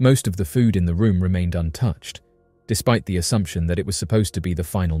 most of the food in the room remained untouched, despite the assumption that it was supposed to be the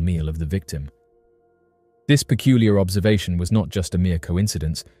final meal of the victim. This peculiar observation was not just a mere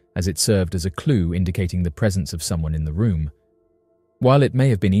coincidence, as it served as a clue indicating the presence of someone in the room. While it may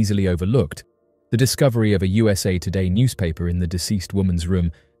have been easily overlooked, the discovery of a USA Today newspaper in the deceased woman's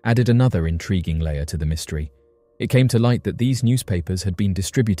room added another intriguing layer to the mystery. It came to light that these newspapers had been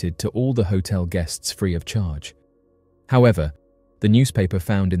distributed to all the hotel guests free of charge. However, the newspaper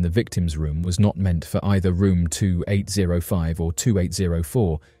found in the victim's room was not meant for either room 2805 or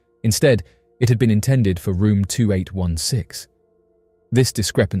 2804. Instead, it had been intended for room 2816. This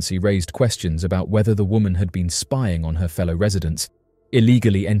discrepancy raised questions about whether the woman had been spying on her fellow residents,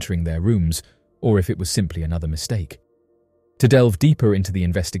 illegally entering their rooms, or if it was simply another mistake. To delve deeper into the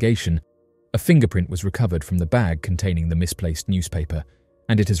investigation, a fingerprint was recovered from the bag containing the misplaced newspaper,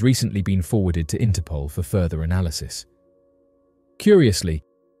 and it has recently been forwarded to Interpol for further analysis. Curiously,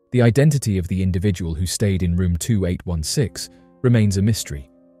 the identity of the individual who stayed in room 2816 remains a mystery,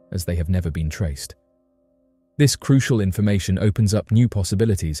 as they have never been traced. This crucial information opens up new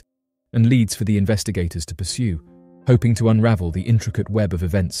possibilities and leads for the investigators to pursue, hoping to unravel the intricate web of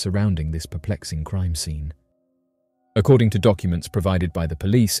events surrounding this perplexing crime scene. According to documents provided by the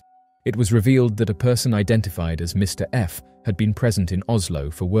police, it was revealed that a person identified as Mr. F had been present in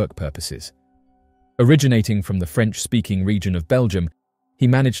Oslo for work purposes. Originating from the French-speaking region of Belgium, he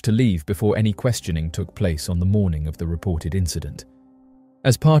managed to leave before any questioning took place on the morning of the reported incident.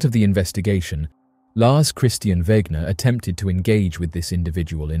 As part of the investigation, Lars Christian Wegner attempted to engage with this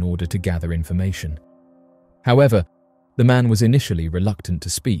individual in order to gather information. However, the man was initially reluctant to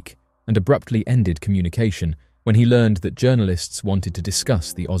speak and abruptly ended communication when he learned that journalists wanted to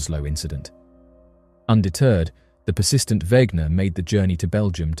discuss the Oslo incident. Undeterred, the persistent Wegner made the journey to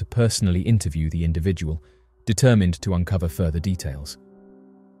Belgium to personally interview the individual, determined to uncover further details.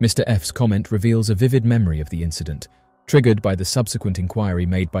 Mr. F's comment reveals a vivid memory of the incident, triggered by the subsequent inquiry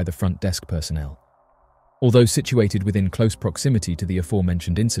made by the front desk personnel. Although situated within close proximity to the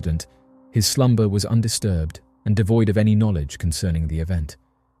aforementioned incident, his slumber was undisturbed and devoid of any knowledge concerning the event.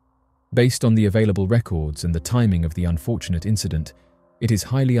 Based on the available records and the timing of the unfortunate incident, it is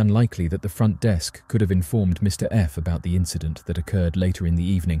highly unlikely that the front desk could have informed Mr. F about the incident that occurred later in the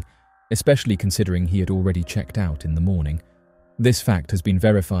evening, especially considering he had already checked out in the morning. This fact has been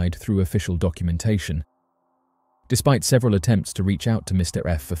verified through official documentation. Despite several attempts to reach out to Mr.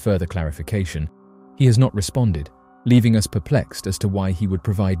 F for further clarification, he has not responded, leaving us perplexed as to why he would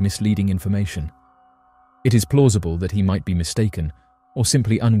provide misleading information. It is plausible that he might be mistaken or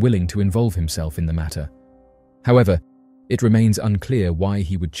simply unwilling to involve himself in the matter. However, it remains unclear why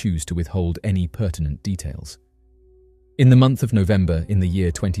he would choose to withhold any pertinent details. In the month of November in the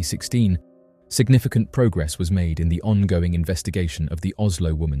year 2016, significant progress was made in the ongoing investigation of the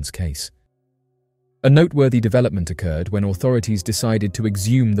Oslo woman's case. A noteworthy development occurred when authorities decided to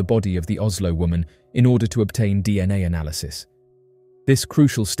exhume the body of the Oslo woman in order to obtain DNA analysis. This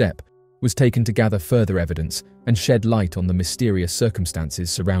crucial step was taken to gather further evidence and shed light on the mysterious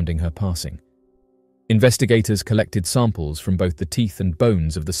circumstances surrounding her passing. Investigators collected samples from both the teeth and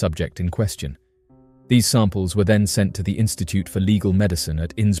bones of the subject in question. These samples were then sent to the Institute for Legal Medicine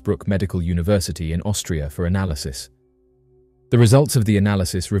at Innsbruck Medical University in Austria for analysis. The results of the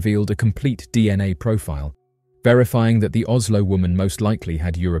analysis revealed a complete DNA profile, verifying that the Oslo woman most likely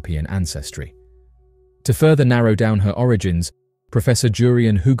had European ancestry. To further narrow down her origins, Professor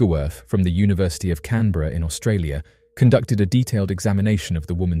Jurian Hugewerf from the University of Canberra in Australia conducted a detailed examination of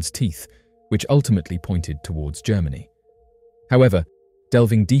the woman's teeth, which ultimately pointed towards Germany. However,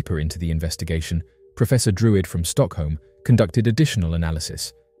 delving deeper into the investigation, Professor Druid from Stockholm conducted additional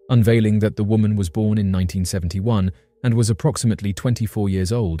analysis, unveiling that the woman was born in 1971 and was approximately 24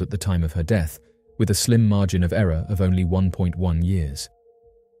 years old at the time of her death, with a slim margin of error of only 1.1 years.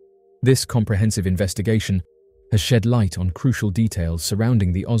 This comprehensive investigation has shed light on crucial details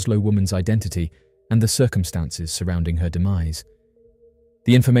surrounding the Oslo woman's identity and the circumstances surrounding her demise.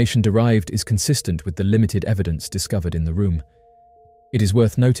 The information derived is consistent with the limited evidence discovered in the room. It is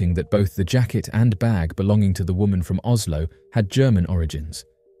worth noting that both the jacket and bag belonging to the woman from Oslo had German origins.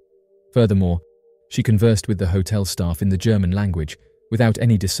 Furthermore, she conversed with the hotel staff in the German language without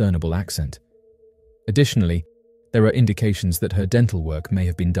any discernible accent. Additionally, there are indications that her dental work may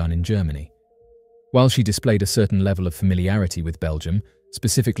have been done in Germany. While she displayed a certain level of familiarity with Belgium,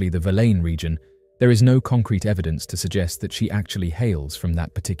 specifically the Valais region, there is no concrete evidence to suggest that she actually hails from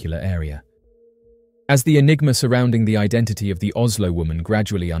that particular area. As the enigma surrounding the identity of the Oslo woman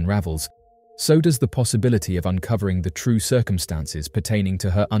gradually unravels, so does the possibility of uncovering the true circumstances pertaining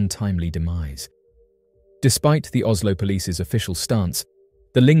to her untimely demise. Despite the Oslo police's official stance,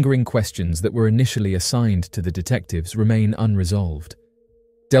 the lingering questions that were initially assigned to the detectives remain unresolved.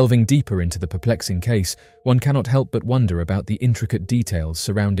 Delving deeper into the perplexing case, one cannot help but wonder about the intricate details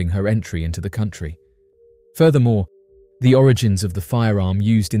surrounding her entry into the country. Furthermore, the origins of the firearm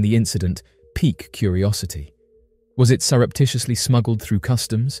used in the incident pique curiosity. Was it surreptitiously smuggled through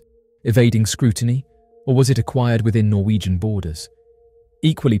customs, evading scrutiny, or was it acquired within Norwegian borders?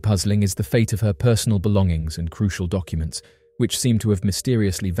 Equally puzzling is the fate of her personal belongings and crucial documents, which seem to have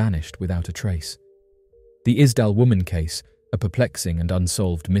mysteriously vanished without a trace. The Isdal woman case, a perplexing and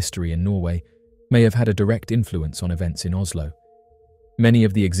unsolved mystery in Norway, may have had a direct influence on events in Oslo. Many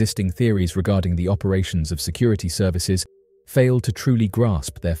of the existing theories regarding the operations of security services fail to truly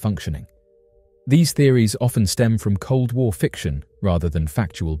grasp their functioning. These theories often stem from Cold War fiction rather than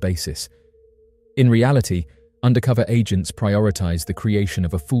factual basis. In reality, undercover agents prioritize the creation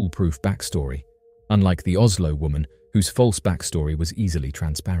of a foolproof backstory, unlike the Oslo woman, whose false backstory was easily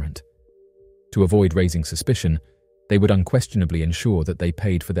transparent. To avoid raising suspicion, they would unquestionably ensure that they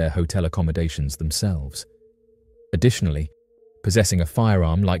paid for their hotel accommodations themselves. Additionally, possessing a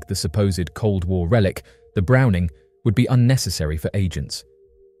firearm like the supposed Cold War relic, the Browning, would be unnecessary for agents.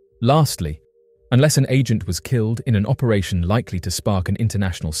 Lastly, unless an agent was killed in an operation likely to spark an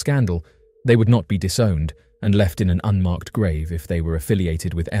international scandal, they would not be disowned and left in an unmarked grave if they were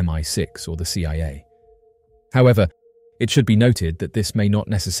affiliated with MI6 or the CIA. However, it should be noted that this may not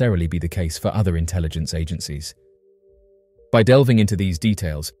necessarily be the case for other intelligence agencies. By delving into these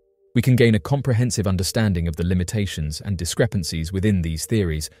details, we can gain a comprehensive understanding of the limitations and discrepancies within these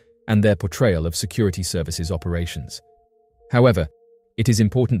theories and their portrayal of security services operations. However, it is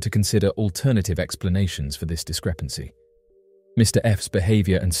important to consider alternative explanations for this discrepancy. Mr. F's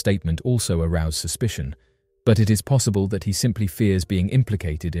behavior and statement also arouse suspicion, but it is possible that he simply fears being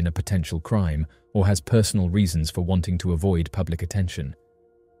implicated in a potential crime or has personal reasons for wanting to avoid public attention.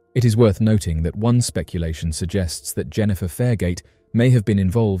 It is worth noting that one speculation suggests that Jennifer Fairgate may have been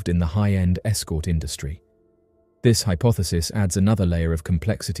involved in the high-end escort industry. This hypothesis adds another layer of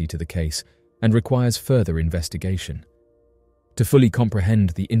complexity to the case and requires further investigation. To fully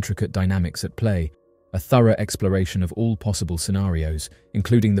comprehend the intricate dynamics at play, a thorough exploration of all possible scenarios,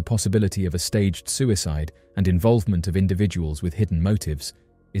 including the possibility of a staged suicide and involvement of individuals with hidden motives,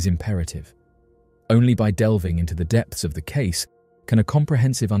 is imperative. Only by delving into the depths of the case can a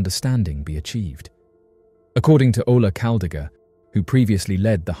comprehensive understanding be achieved. According to Ola Kaldager, who previously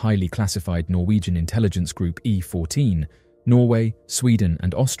led the highly classified Norwegian intelligence group E14, Norway, Sweden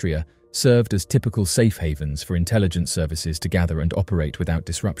and Austria served as typical safe havens for intelligence services to gather and operate without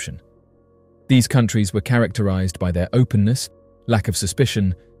disruption. These countries were characterized by their openness, lack of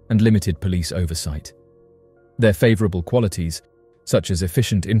suspicion, and limited police oversight. Their favorable qualities, such as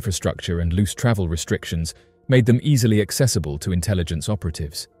efficient infrastructure and loose travel restrictions, made them easily accessible to intelligence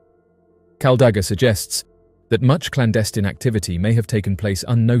operatives. Kaldager suggests that much clandestine activity may have taken place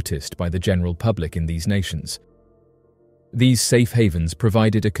unnoticed by the general public in these nations. These safe havens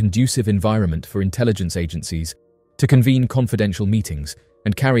provided a conducive environment for intelligence agencies to convene confidential meetings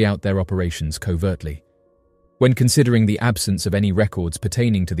and carry out their operations covertly. When considering the absence of any records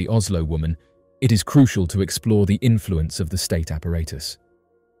pertaining to the Oslo woman, it is crucial to explore the influence of the state apparatus.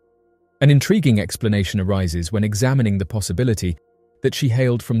 An intriguing explanation arises when examining the possibility that she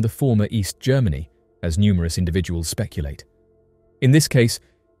hailed from the former East Germany, as numerous individuals speculate. In this case,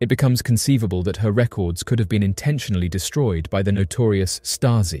 it becomes conceivable that her records could have been intentionally destroyed by the notorious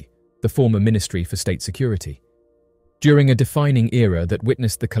Stasi, the former Ministry for State Security. During a defining era that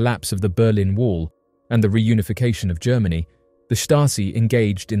witnessed the collapse of the Berlin Wall and the reunification of Germany, the Stasi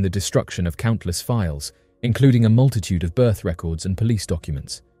engaged in the destruction of countless files, including a multitude of birth records and police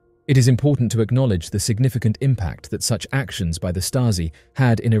documents. It is important to acknowledge the significant impact that such actions by the Stasi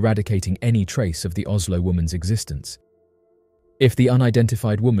had in eradicating any trace of the Oslo woman's existence. If the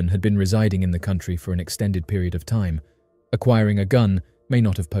unidentified woman had been residing in the country for an extended period of time, acquiring a gun may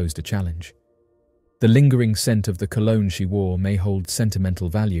not have posed a challenge. The lingering scent of the cologne she wore may hold sentimental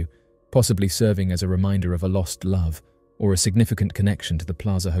value, possibly serving as a reminder of a lost love or a significant connection to the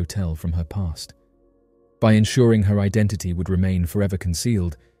Plaza Hotel from her past. By ensuring her identity would remain forever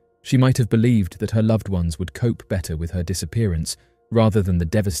concealed, she might have believed that her loved ones would cope better with her disappearance rather than the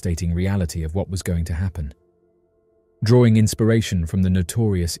devastating reality of what was going to happen. Drawing inspiration from the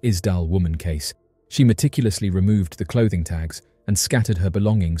notorious Isdal woman case, she meticulously removed the clothing tags and scattered her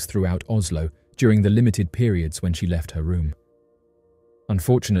belongings throughout Oslo during the limited periods when she left her room.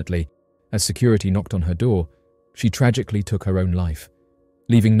 Unfortunately, as security knocked on her door, she tragically took her own life,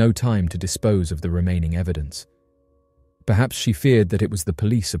 leaving no time to dispose of the remaining evidence. Perhaps she feared that it was the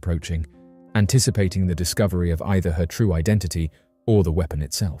police approaching, anticipating the discovery of either her true identity or the weapon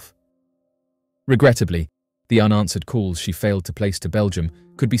itself. Regrettably, the unanswered calls she failed to place to Belgium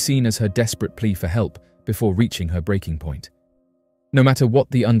could be seen as her desperate plea for help before reaching her breaking point. No matter what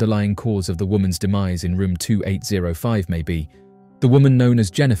the underlying cause of the woman's demise in room 2805 may be, the woman known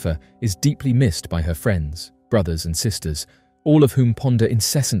as Jennifer is deeply missed by her friends, brothers and sisters, all of whom ponder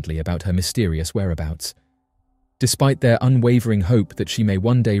incessantly about her mysterious whereabouts. Despite their unwavering hope that she may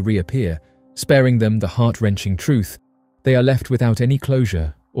one day reappear, sparing them the heart-wrenching truth, they are left without any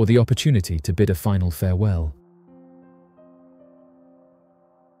closure or the opportunity to bid a final farewell.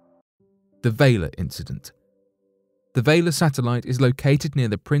 The Vela Incident. The Vela satellite is located near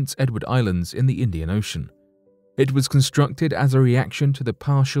the Prince Edward Islands in the Indian Ocean. It was constructed as a reaction to the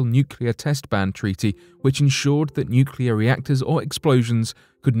Partial Nuclear Test Ban Treaty, which ensured that nuclear reactors or explosions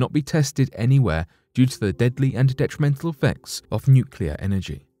could not be tested anywhere due to the deadly and detrimental effects of nuclear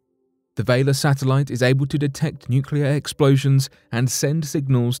energy. The Vela satellite is able to detect nuclear explosions and send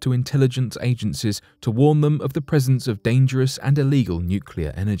signals to intelligence agencies to warn them of the presence of dangerous and illegal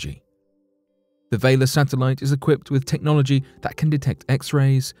nuclear energy. The Vela satellite is equipped with technology that can detect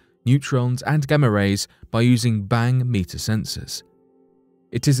X-rays, neutrons and gamma rays by using bang meter sensors.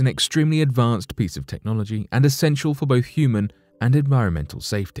 It is an extremely advanced piece of technology and essential for both human and environmental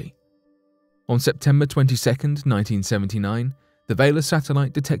safety. On September 22, 1979, the Vela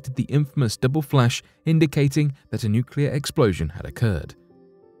satellite detected the infamous double flash indicating that a nuclear explosion had occurred.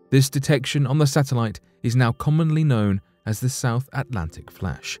 This detection on the satellite is now commonly known as the South Atlantic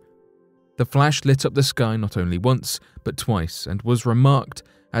Flash. The flash lit up the sky not only once, but twice and was remarked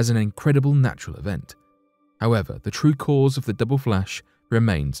as an incredible natural event. However, the true cause of the double flash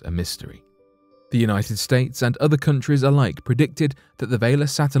remains a mystery. The United States and other countries alike predicted that the Vela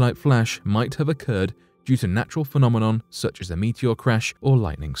satellite flash might have occurred due to natural phenomenon such as a meteor crash or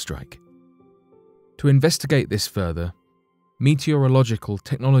lightning strike. To investigate this further, meteorological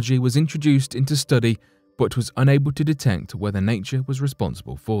technology was introduced into study but was unable to detect whether nature was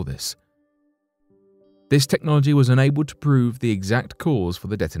responsible for this. This technology was unable to prove the exact cause for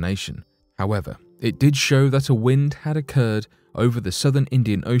the detonation. However, it did show that a wind had occurred over the southern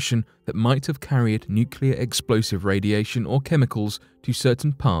Indian Ocean that might have carried nuclear explosive radiation or chemicals to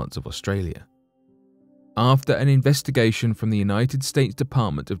certain parts of Australia. After an investigation from the United States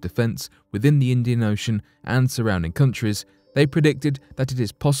Department of Defense within the Indian Ocean and surrounding countries, they predicted that it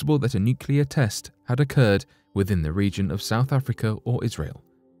is possible that a nuclear test had occurred within the region of South Africa or Israel,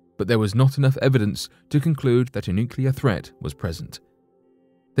 but there was not enough evidence to conclude that a nuclear threat was present.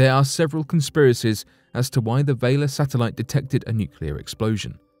 There are several conspiracies as to why the Vela satellite detected a nuclear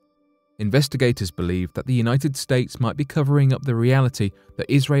explosion. Investigators believe that the United States might be covering up the reality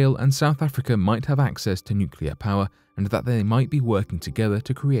that Israel and South Africa might have access to nuclear power and that they might be working together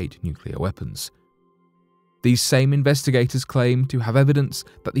to create nuclear weapons. These same investigators claim to have evidence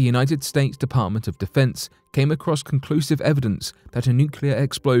that the United States Department of Defense came across conclusive evidence that a nuclear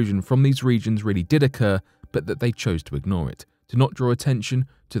explosion from these regions really did occur, but that they chose to ignore it, to not draw attention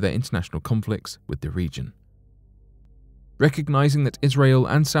to their international conflicts with the region. Recognizing that Israel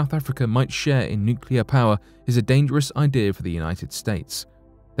and South Africa might share in nuclear power is a dangerous idea for the United States.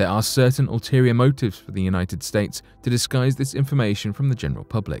 There are certain ulterior motives for the United States to disguise this information from the general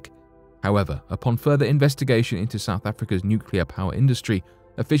public. However, upon further investigation into South Africa's nuclear power industry,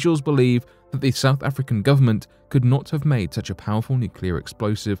 officials believe that the South African government could not have made such a powerful nuclear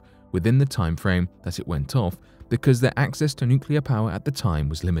explosive within the time frame that it went off because their access to nuclear power at the time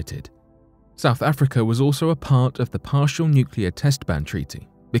was limited. South Africa was also a part of the Partial Nuclear Test Ban Treaty.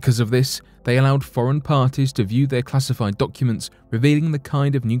 Because of this, they allowed foreign parties to view their classified documents revealing the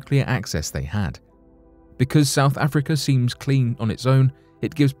kind of nuclear access they had. Because South Africa seems clean on its own,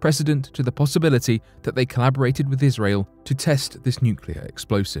 it gives precedent to the possibility that they collaborated with Israel to test this nuclear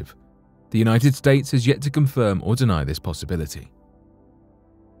explosive. The United States has yet to confirm or deny this possibility.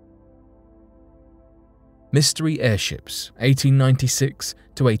 Mystery airships, 1896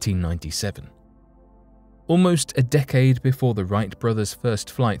 to 1897. Almost a decade before the Wright brothers' first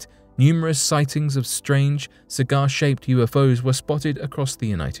flight, numerous sightings of strange, cigar-shaped UFOs were spotted across the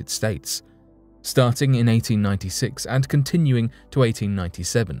United States. Starting in 1896 and continuing to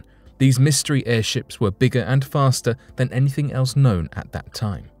 1897, these mystery airships were bigger and faster than anything else known at that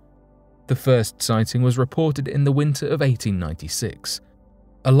time. The first sighting was reported in the winter of 1896.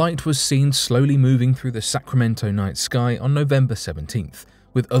 A light was seen slowly moving through the Sacramento night sky on November 17th,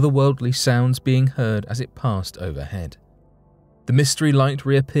 with otherworldly sounds being heard as it passed overhead. The mystery light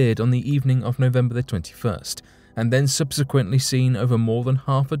reappeared on the evening of November the 21st, and then subsequently seen over more than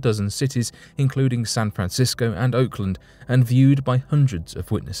half a dozen cities, including San Francisco and Oakland, and viewed by hundreds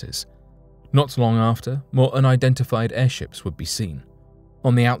of witnesses. Not long after, more unidentified airships would be seen.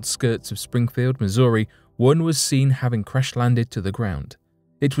 On the outskirts of Springfield, Missouri, one was seen having crash-landed to the ground.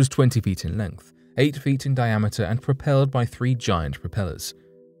 It was 20 feet in length, 8 feet in diameter, and propelled by 3 giant propellers.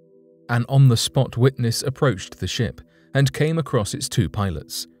 An on-the-spot witness approached the ship and came across its 2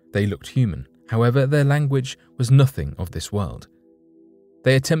 pilots. They looked human, however their language was nothing of this world.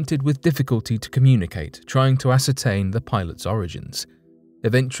 They attempted with difficulty to communicate, trying to ascertain the pilot's origins.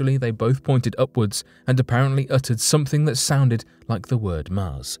 Eventually they both pointed upwards and apparently uttered something that sounded like the word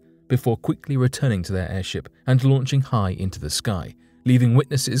Mars, before quickly returning to their airship and launching high into the sky, leaving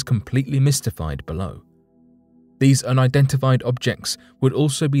witnesses completely mystified below. These unidentified objects would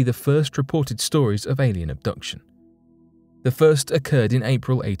also be the first reported stories of alien abduction. The first occurred in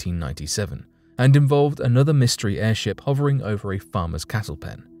April 1897 and involved another mystery airship hovering over a farmer's cattle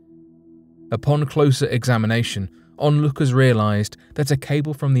pen. Upon closer examination, onlookers realized that a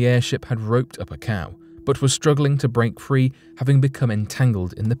cable from the airship had roped up a cow, but was struggling to break free, having become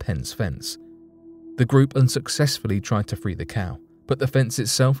entangled in the pen's fence. The group unsuccessfully tried to free the cow, but the fence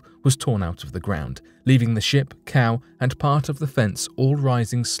itself was torn out of the ground, leaving the ship, cow, and part of the fence all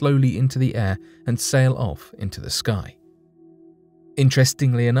rising slowly into the air and sail off into the sky.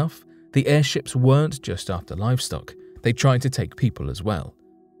 Interestingly enough, the airships weren't just after livestock, they tried to take people as well.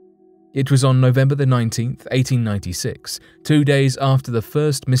 It was on November the 19th, 1896, 2 days after the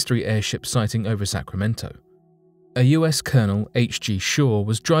first mystery airship sighting over Sacramento. A US Colonel H.G. Shaw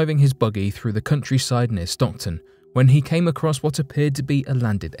was driving his buggy through the countryside near Stockton when he came across what appeared to be a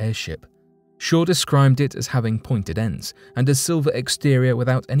landed airship. Shaw described it as having pointed ends and a silver exterior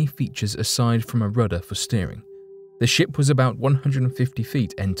without any features aside from a rudder for steering. The ship was about 150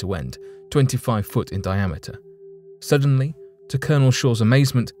 feet end to end, 25 foot in diameter. Suddenly, to Colonel Shaw's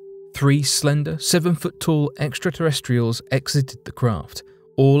amazement, 3 slender, 7-foot-tall extraterrestrials exited the craft,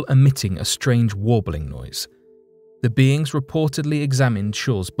 all emitting a strange warbling noise. The beings reportedly examined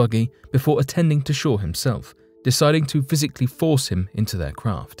Shaw's buggy before attending to Shaw himself, deciding to physically force him into their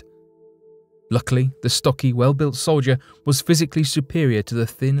craft. Luckily, the stocky, well-built soldier was physically superior to the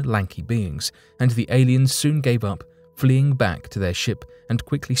thin, lanky beings, and the aliens soon gave up, fleeing back to their ship and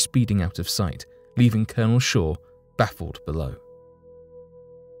quickly speeding out of sight, leaving Colonel Shaw baffled below.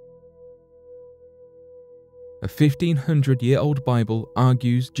 A 1500-year-old Bible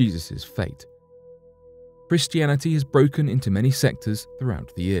argues Jesus' fate. Christianity has broken into many sectors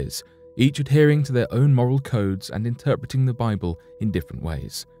throughout the years, each adhering to their own moral codes and interpreting the Bible in different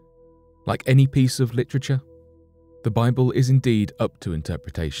ways. Like any piece of literature, the Bible is indeed up to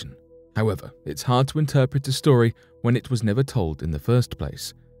interpretation. However, it's hard to interpret a story when it was never told in the first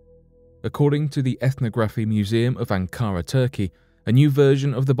place. According to the Ethnography Museum of Ankara, Turkey, a new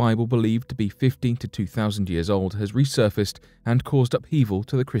version of the Bible believed to be 15 to 2,000 years old has resurfaced and caused upheaval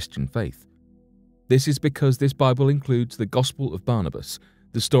to the Christian faith. This is because this Bible includes the Gospel of Barnabas.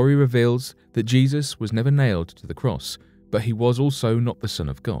 The story reveals that Jesus was never nailed to the cross, but he was also not the Son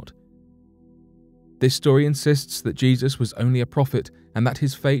of God. This story insists that Jesus was only a prophet and that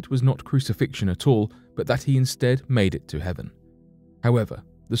his fate was not crucifixion at all, but that he instead made it to heaven. However,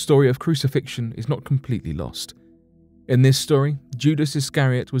 the story of crucifixion is not completely lost. In this story, Judas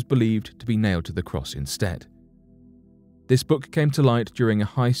Iscariot was believed to be nailed to the cross instead. This book came to light during a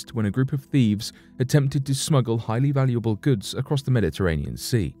heist when a group of thieves attempted to smuggle highly valuable goods across the Mediterranean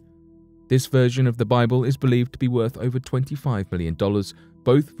Sea. This version of the Bible is believed to be worth over $25 million,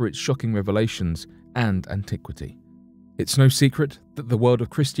 both for its shocking revelations and antiquity. It's no secret that the world of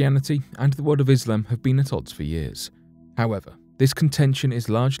Christianity and the world of Islam have been at odds for years. However, this contention is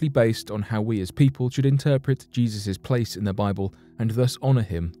largely based on how we as people should interpret Jesus' place in the Bible and thus honour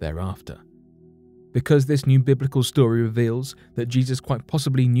him thereafter. Because this new biblical story reveals that Jesus quite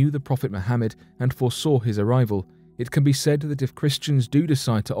possibly knew the Prophet Muhammad and foresaw his arrival, it can be said that if Christians do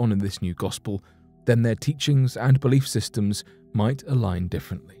decide to honour this new gospel, then their teachings and belief systems might align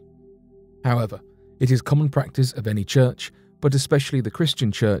differently. However, it is common practice of any church, but especially the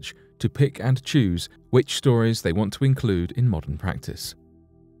Christian church, to pick and choose which stories they want to include in modern practice.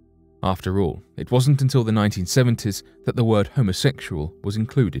 After all, it wasn't until the 1970s that the word homosexual was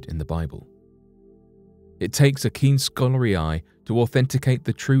included in the Bible. It takes a keen scholarly eye to authenticate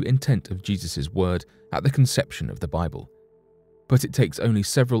the true intent of Jesus' word at the conception of the Bible, but it takes only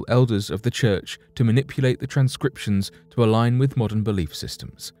several elders of the church to manipulate the transcriptions to align with modern belief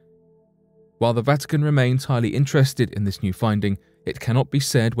systems. While the Vatican remains highly interested in this new finding, it cannot be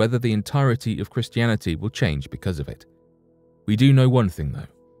said whether the entirety of Christianity will change because of it. We do know one thing though.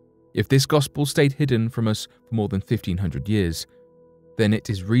 If this gospel stayed hidden from us for more than 1500 years, then it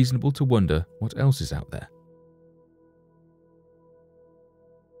is reasonable to wonder what else is out there.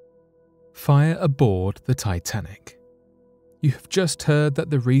 Fire aboard the Titanic. You have just heard that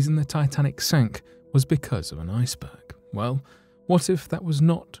the reason the Titanic sank was because of an iceberg. Well, what if that was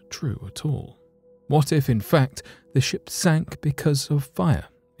not true at all? What if, in fact, the ship sank because of fire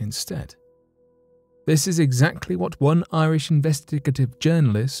instead? This is exactly what one Irish investigative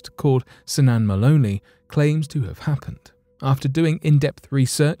journalist called Sinan Maloney claims to have happened. After doing in-depth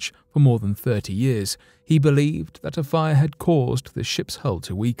research for more than 30 years, he believed that a fire had caused the ship's hull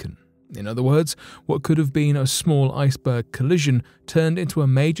to weaken. In other words, what could have been a small iceberg collision turned into a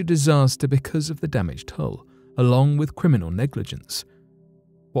major disaster because of the damaged hull, along with criminal negligence.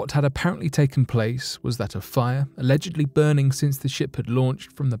 What had apparently taken place was that a fire, allegedly burning since the ship had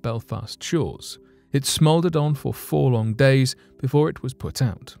launched from the Belfast shores, it smouldered on for 4 long days before it was put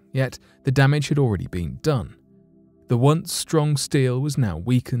out, yet the damage had already been done. The once strong steel was now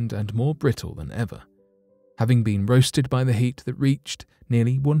weakened and more brittle than ever, having been roasted by the heat that reached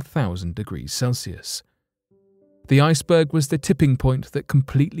nearly 1000 degrees Celsius. The iceberg was the tipping point that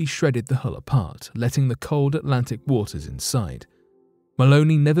completely shredded the hull apart, letting the cold Atlantic waters inside.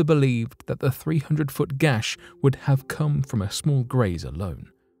 Maloney never believed that the 300-foot gash would have come from a small graze alone.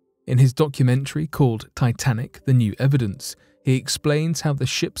 In his documentary called Titanic: The New Evidence, he explains how the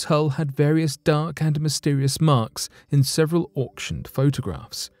ship's hull had various dark and mysterious marks in several auctioned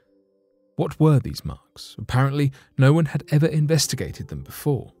photographs. What were these marks? Apparently, no one had ever investigated them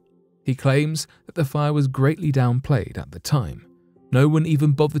before. He claims that the fire was greatly downplayed at the time. No one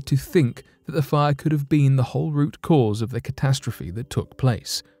even bothered to think that the fire could have been the whole root cause of the catastrophe that took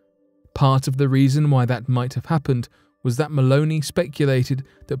place. Part of the reason why that might have happened was that Maloney speculated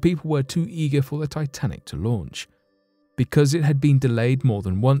that people were too eager for the Titanic to launch. Because it had been delayed more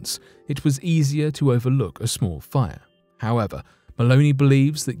than once, it was easier to overlook a small fire. However, Maloney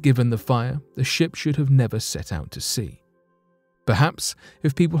believes that given the fire, the ship should have never set out to sea. Perhaps,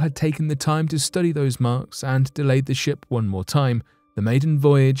 if people had taken the time to study those marks and delayed the ship one more time, the maiden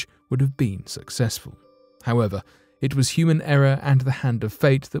voyage would have been successful. However, it was human error and the hand of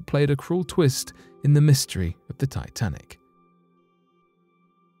fate that played a cruel twist in the mystery of the Titanic.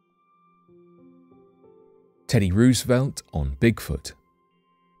 Teddy Roosevelt on Bigfoot.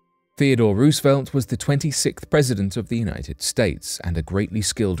 Theodore Roosevelt was the 26th President of the United States and a greatly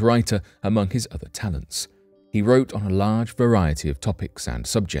skilled writer among his other talents. He wrote on a large variety of topics and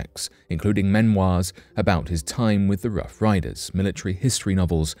subjects, including memoirs about his time with the Rough Riders, military history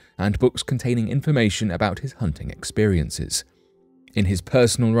novels, and books containing information about his hunting experiences. In his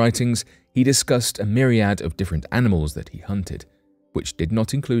personal writings, he discussed a myriad of different animals that he hunted, which did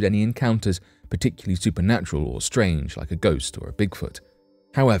not include any encounters particularly supernatural or strange like a ghost or a Bigfoot.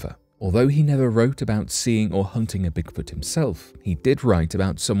 However, although he never wrote about seeing or hunting a Bigfoot himself, he did write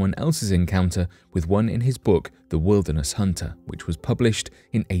about someone else's encounter with one in his book The Wilderness Hunter, which was published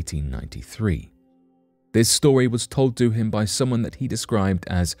in 1893. This story was told to him by someone that he described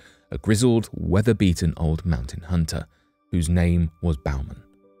as a grizzled, weather-beaten old mountain hunter, whose name was Bauman.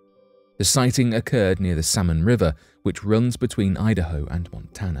 The sighting occurred near the Salmon River, which runs between Idaho and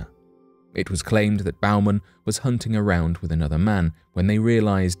Montana. It was claimed that Bauman was hunting around with another man when they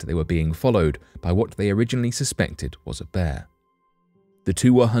realized they were being followed by what they originally suspected was a bear. The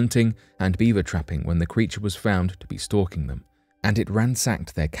two were hunting and beaver trapping when the creature was found to be stalking them, and it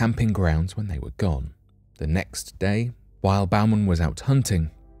ransacked their camping grounds when they were gone. The next day, while Bauman was out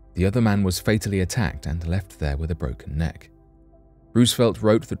hunting, the other man was fatally attacked and left there with a broken neck. Roosevelt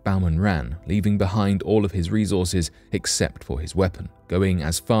wrote that Bauman ran, leaving behind all of his resources except for his weapon, going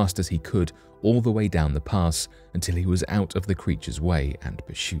as fast as he could all the way down the pass until he was out of the creature's way and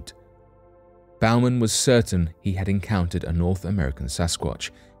pursuit. Bauman was certain he had encountered a North American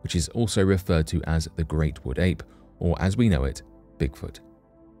Sasquatch, which is also referred to as the Great Wood Ape, or as we know it, Bigfoot.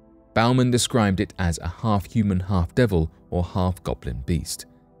 Bauman described it as a half-human, half-devil or half-goblin beast,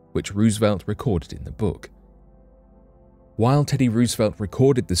 which Roosevelt recorded in the book. While Teddy Roosevelt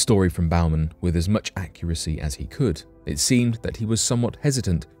recorded the story from Bauman with as much accuracy as he could, it seemed that he was somewhat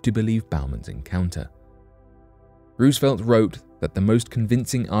hesitant to believe Bauman's encounter. Roosevelt wrote that the most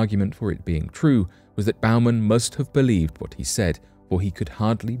convincing argument for it being true was that Bauman must have believed what he said, for he could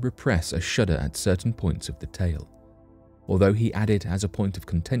hardly repress a shudder at certain points of the tale. Although he added as a point of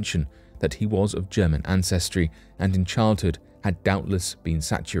contention that he was of German ancestry and in childhood had doubtless been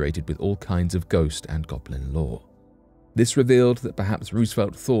saturated with all kinds of ghost and goblin lore. This revealed that perhaps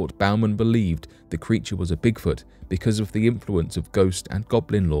Roosevelt thought Bauman believed the creature was a Bigfoot because of the influence of ghost and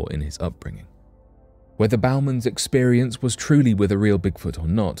goblin lore in his upbringing. Whether Bauman's experience was truly with a real Bigfoot or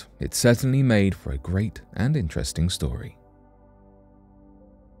not, it certainly made for a great and interesting story.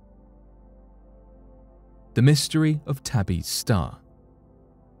 The Mystery of Tabby's Star.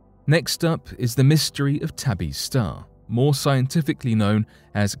 Next up is the mystery of Tabby's Star, more scientifically known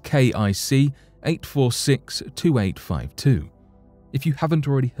as KIC 8462852. If you haven't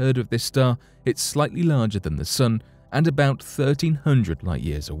already heard of this star, it's slightly larger than the Sun and about 1,300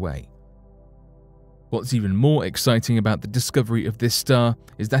 light-years away. What's even more exciting about the discovery of this star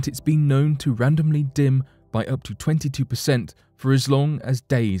is that it's been known to randomly dim by up to 22% for as long as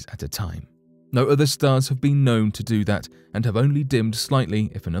days at a time. No other stars have been known to do that and have only dimmed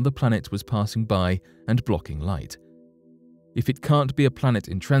slightly if another planet was passing by and blocking light. If it can't be a planet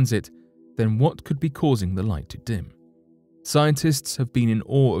in transit, then what could be causing the light to dim? Scientists have been in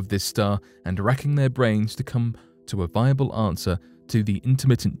awe of this star and racking their brains to come to a viable answer to the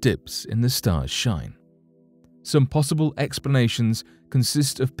intermittent dips in the star's shine. Some possible explanations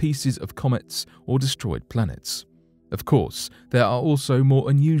consist of pieces of comets or destroyed planets. Of course, there are also more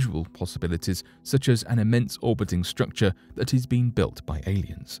unusual possibilities, such as an immense orbiting structure that is being built by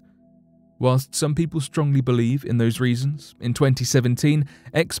aliens. Whilst some people strongly believe in those reasons, in 2017,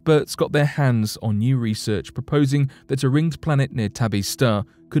 experts got their hands on new research proposing that a ringed planet near Tabby's star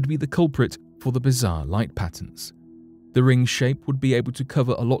could be the culprit for the bizarre light patterns. The ring shape would be able to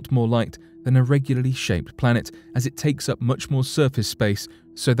cover a lot more light than a regularly shaped planet, as it takes up much more surface space,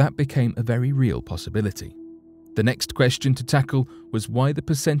 so that became a very real possibility. The next question to tackle was why the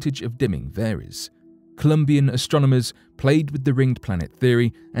percentage of dimming varies. Colombian astronomers played with the ringed planet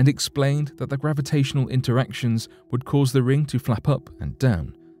theory and explained that the gravitational interactions would cause the ring to flap up and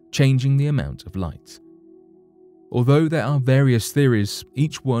down, changing the amount of light. Although there are various theories,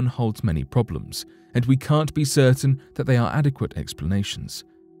 each one holds many problems, and we can't be certain that they are adequate explanations.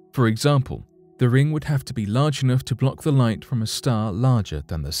 For example, the ring would have to be large enough to block the light from a star larger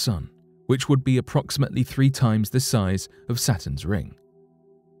than the Sun, which would be approximately 3 times the size of Saturn's ring.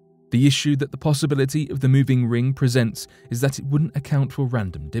 The issue that the possibility of the moving ring presents is that it wouldn't account for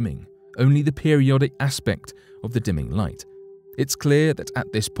random dimming, only the periodic aspect of the dimming light. It's clear that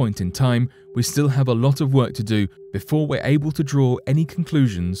at this point in time, we still have a lot of work to do before we're able to draw any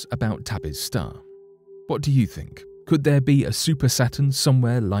conclusions about Tabby's star. What do you think? Could there be a super Saturn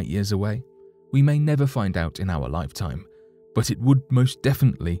somewhere light years away? We may never find out in our lifetime, but it would most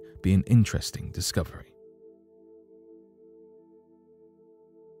definitely be an interesting discovery.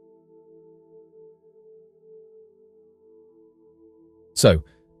 So,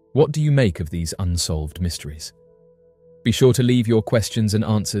 what do you make of these unsolved mysteries? Be sure to leave your questions and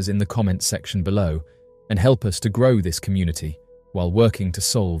answers in the comments section below and help us to grow this community while working to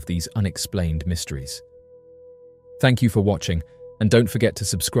solve these unexplained mysteries. Thank you for watching, and don't forget to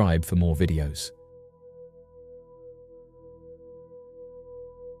subscribe for more videos.